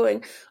makeup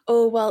going,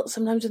 oh, well,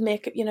 sometimes with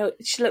makeup, you know,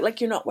 it should look like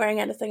you're not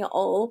wearing anything at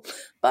all.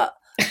 But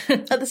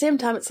at the same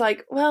time, it's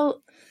like,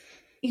 well,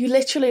 you've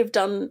literally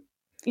done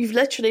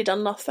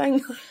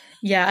nothing.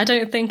 Yeah, I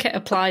don't think it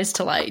applies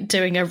to like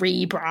doing a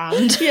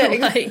rebrand. Yeah,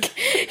 like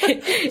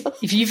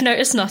if you've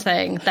noticed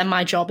nothing, then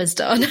my job is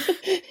done.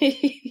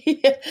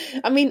 Yeah.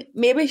 I mean,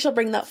 maybe she'll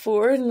bring that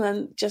forward, and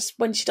then just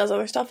when she does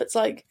other stuff, it's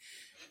like,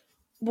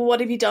 well, what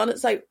have you done?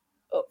 It's like,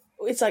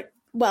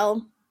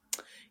 well,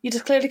 you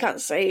just clearly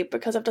can't see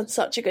because I've done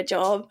such a good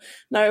job.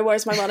 Now,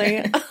 where's my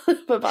money?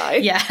 Bye-bye.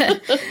 Yeah,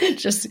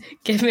 just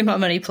give me my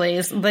money,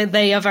 please.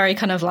 They are very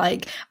kind of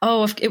like,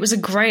 oh, it was a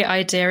great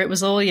idea. It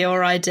was all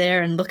your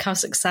idea, and look how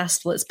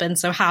successful it's been.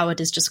 So Howard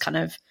is just kind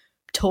of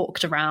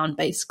talked around,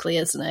 basically,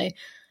 isn't he?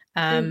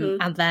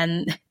 And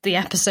then the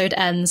episode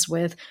ends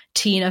with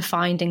Tina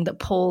finding that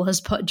Paul has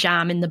put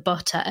jam in the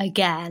butter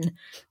again,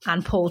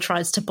 and Paul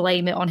tries to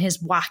blame it on his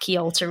wacky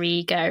alter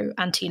ego,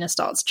 and Tina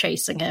starts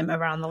chasing him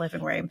around the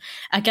living room.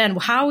 Again,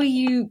 how are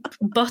you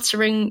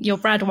buttering your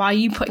bread? Why are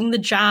you putting the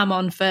jam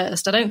on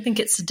first? I don't think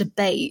it's a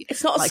debate.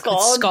 It's not like a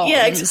scone.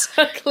 Yeah,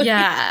 exactly.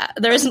 Yeah,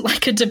 there isn't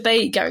like a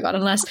debate going on,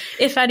 unless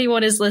if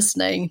anyone is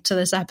listening to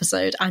this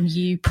episode and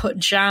you put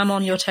jam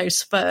on your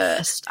toast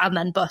first and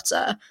then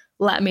butter,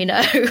 let me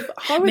know.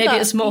 Maybe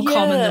it's more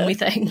common than we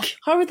think.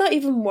 How would that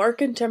even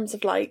work in terms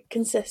of like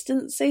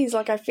consistencies?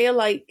 Like, I feel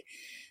like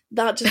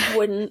that just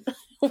wouldn't.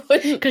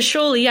 Because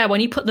surely, yeah,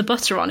 when you put the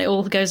butter on, it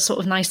all goes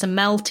sort of nice and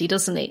melty,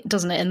 doesn't it,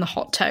 in the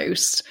hot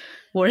toast?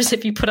 Whereas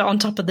if you put it on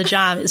top of the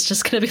jam, it's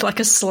just going to be like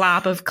a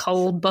slab of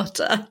cold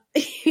butter.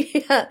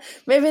 Yeah,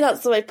 maybe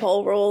that's the way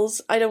Paul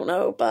rolls. I don't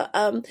know. But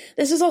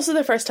this is also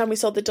the first time we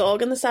saw the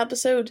dog in this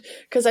episode,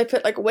 because I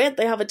put like, wait,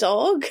 they have a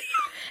dog?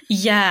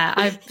 Yeah,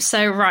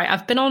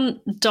 I've been on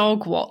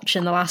dog watch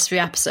in the last few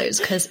episodes,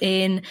 because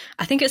I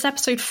think it's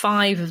episode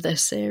 5 of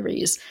this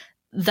series,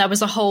 there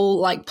was a whole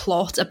like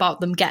plot about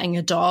them getting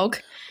a dog.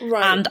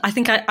 Right. And I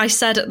think I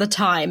said at the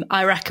time,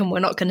 I reckon we're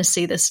not going to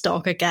see this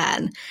dog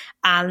again.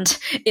 And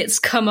it's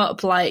come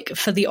up like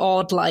for the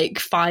odd like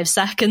 5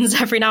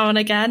 seconds every now and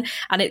again.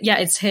 And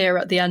it's here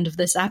at the end of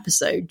this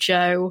episode.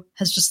 Jo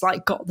has just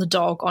like got the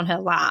dog on her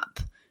lap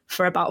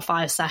for about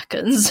 5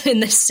 seconds in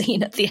this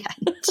scene at the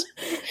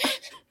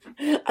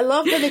end. I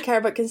love that they care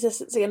about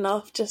consistency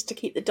enough just to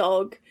keep the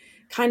dog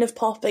kind of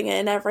popping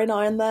in every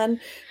now and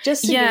then.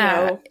 Just so you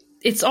know.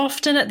 It's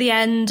often at the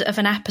end of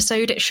an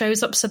episode it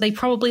shows up, so they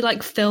probably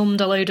like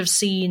filmed a load of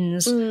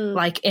scenes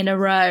like in a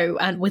row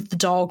and with the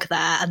dog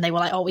there, and they were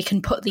like, oh, we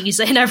can put these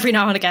in every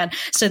now and again,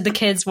 so the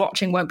kids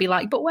watching won't be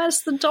like, but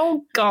where's the dog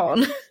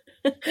gone?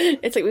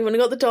 It's like, we've only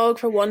got the dog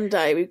for one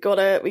day, we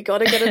gotta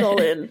get it all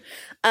in.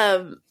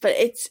 But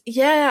it's,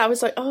 I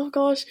was like, oh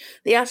gosh,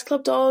 the S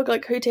Club dog,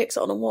 like who takes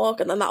it on a walk?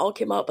 And then that all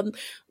came up, and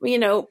you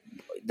know,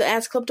 the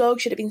S Club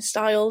dog should have been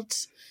styled.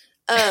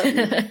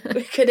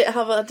 Could it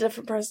have a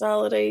different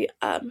personality?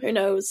 Who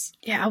knows?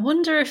 Yeah, I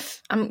wonder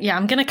if I'm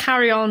going to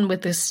carry on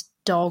with this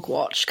dog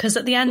watch, because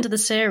at the end of the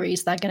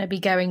series they're going to be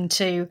going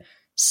to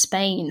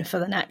Spain for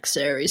the next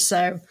series.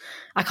 So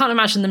I can't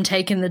imagine them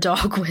taking the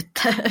dog with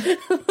them.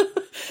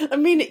 I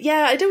mean,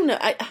 yeah, I don't know.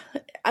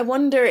 I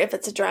wonder if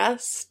it's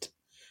addressed.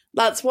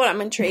 That's what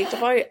I'm intrigued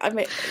about. I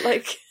mean,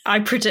 like, I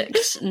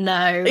predict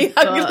no,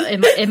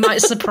 but it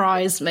might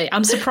surprise me.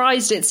 I'm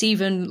surprised it's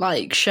even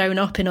like shown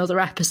up in other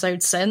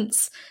episodes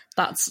since.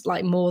 That's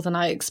like more than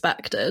I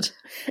expected.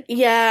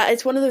 Yeah,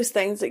 it's one of those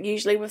things that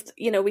usually with,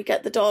 you know, we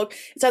get the dog,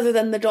 it's either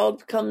then the dog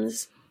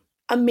becomes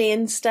a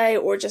mainstay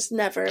or just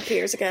never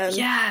appears again.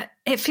 Yeah,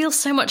 it feels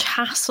so much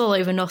hassle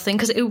over nothing,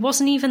 because it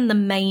wasn't even the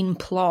main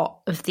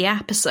plot of the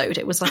episode.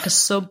 It was like a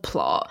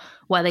subplot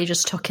where they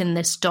just took in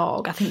this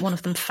dog. I think one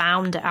of them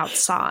found it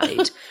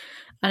outside.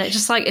 And it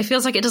just like, it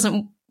feels like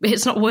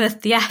it's not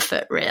worth the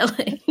effort,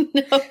 really.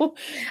 No.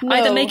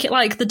 Either make it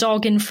like the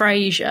dog in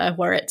Frasier,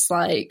 where it's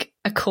like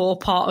a core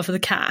part of the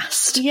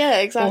cast. Yeah,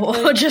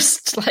 exactly. Or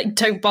just like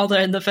don't bother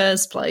in the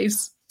first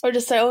place. Or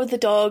just say, oh, the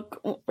dog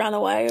ran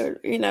away, or,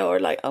 you know,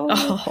 or like,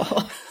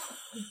 oh.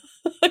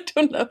 I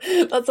don't know.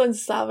 That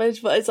sounds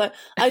savage, but it's like,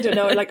 I don't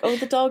know. Or like, oh,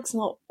 the dog's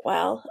not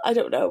well. I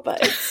don't know, but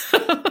it's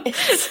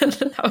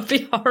that would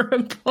be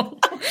horrible.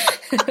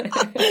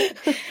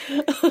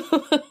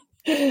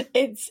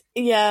 It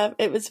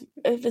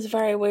was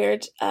very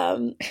weird.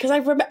 Because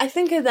I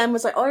think I then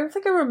was like, oh, I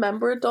think I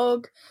remember a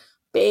dog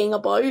being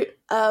about,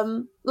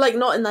 like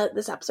not in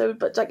this episode,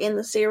 but like in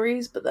the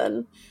series. But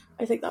then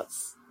I think that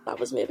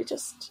was maybe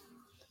just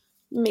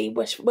me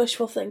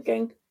wishful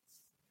thinking.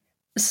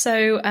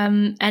 So,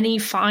 any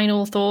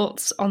final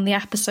thoughts on the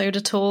episode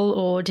at all,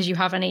 or did you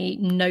have any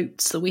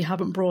notes that we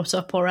haven't brought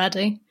up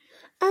already?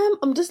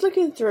 I'm just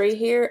looking through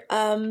here.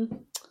 I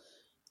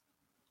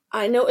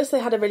noticed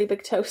they had a really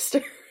big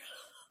toaster.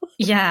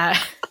 Yeah,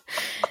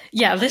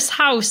 this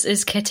house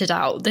is kitted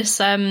out. This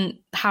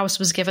house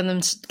was given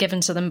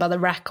to them by the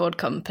record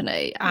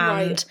company,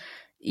 and right.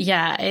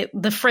 Yeah,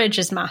 the fridge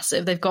is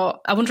massive. They've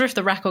got, I wonder if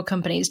the record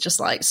company is just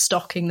like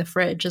stocking the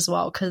fridge as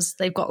well, because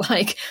they've got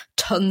like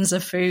tons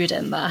of food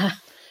in there.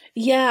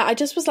 Yeah, I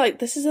just was like,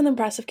 this is an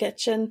impressive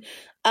kitchen.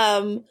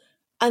 And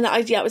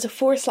it was a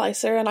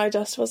 4-slicer, and I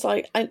just was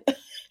like, I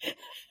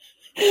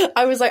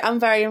was like, I'm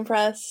very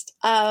impressed.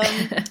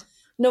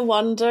 No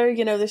wonder,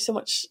 you know, there's so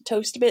much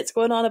toast debates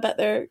going on. I bet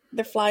they're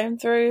flying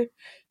through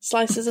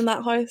slices in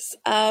that house.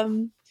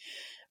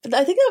 But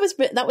I think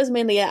that was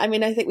mainly it. I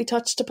mean, I think we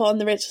touched upon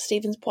the Rachel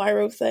Stevens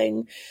Poirot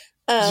thing.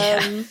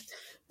 That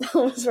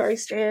was very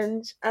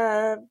strange.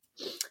 That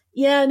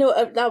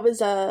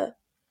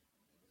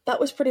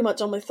was pretty much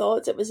all my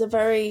thoughts. It was a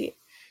very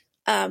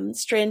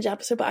strange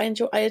episode, but I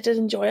did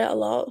enjoy it a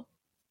lot.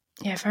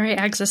 Yeah, very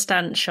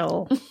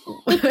existential.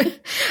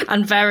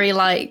 And very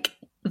like,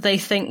 they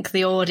think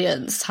the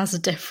audience has a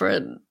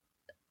different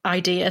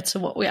idea to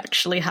what we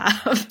actually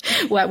have,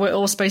 where we're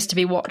all supposed to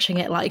be watching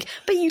it like,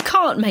 but you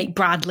can't make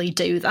Bradley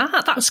do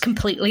that. That's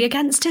completely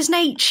against his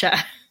nature.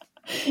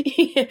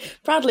 Yeah,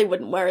 Bradley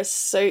wouldn't wear a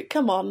suit.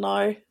 Come on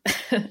now.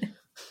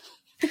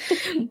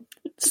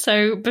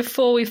 So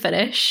before we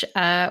finish,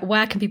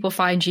 where can people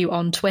find you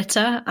on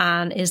Twitter?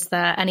 And is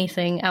there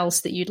anything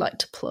else that you'd like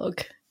to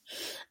plug?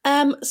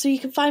 So you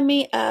can find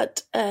me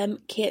at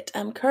Kate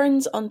M.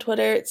 Kearns on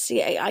Twitter. It's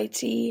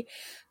CAIT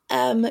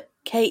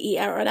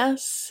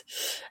KERNS.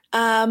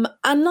 And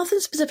nothing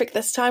specific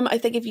this time. I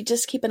think if you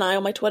just keep an eye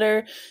on my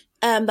Twitter,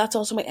 that's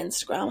also my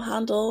Instagram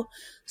handle.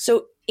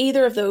 So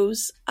either of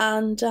those.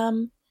 And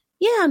I'm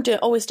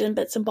always doing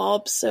bits and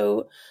bobs.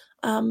 So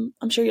I'm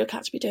sure you'll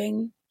catch me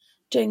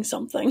doing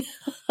something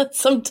at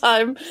some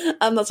time.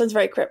 That sounds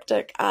very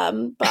cryptic.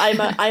 But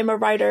I'm a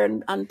writer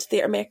and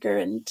theatre maker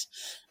and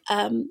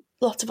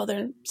lots of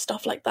other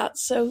stuff like that.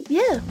 So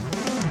yeah.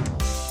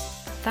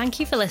 Thank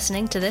you for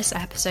listening to this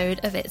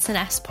episode of It's an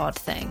S-Pod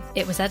Thing.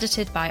 It was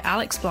edited by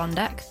Alex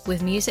Blondek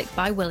with music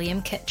by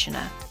William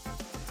Kitchener.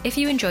 If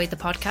you enjoyed the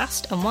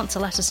podcast and want to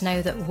let us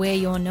know that we're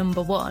your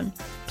number one,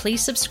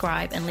 please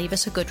subscribe and leave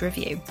us a good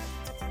review.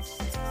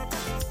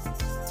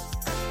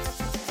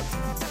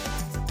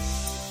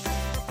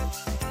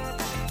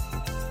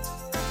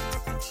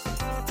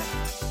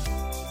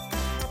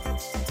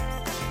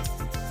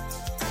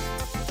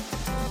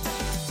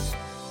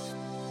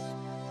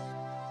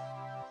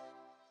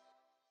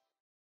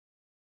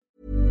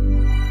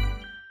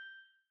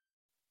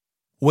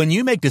 When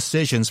you make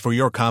decisions for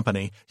your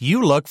company,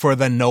 you look for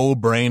the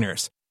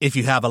no-brainers. If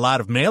you have a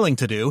lot of mailing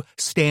to do,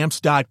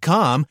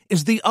 Stamps.com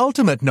is the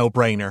ultimate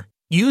no-brainer.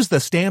 Use the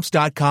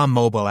Stamps.com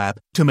mobile app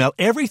to mail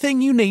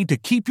everything you need to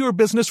keep your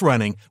business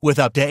running with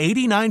up to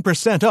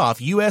 89% off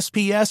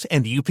USPS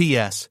and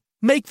UPS.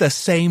 Make the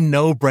same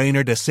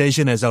no-brainer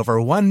decision as over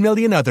 1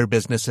 million other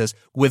businesses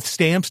with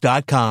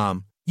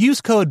Stamps.com. Use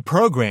code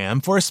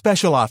PROGRAM for a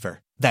special offer.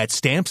 That's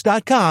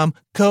Stamps.com,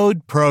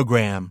 code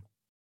PROGRAM.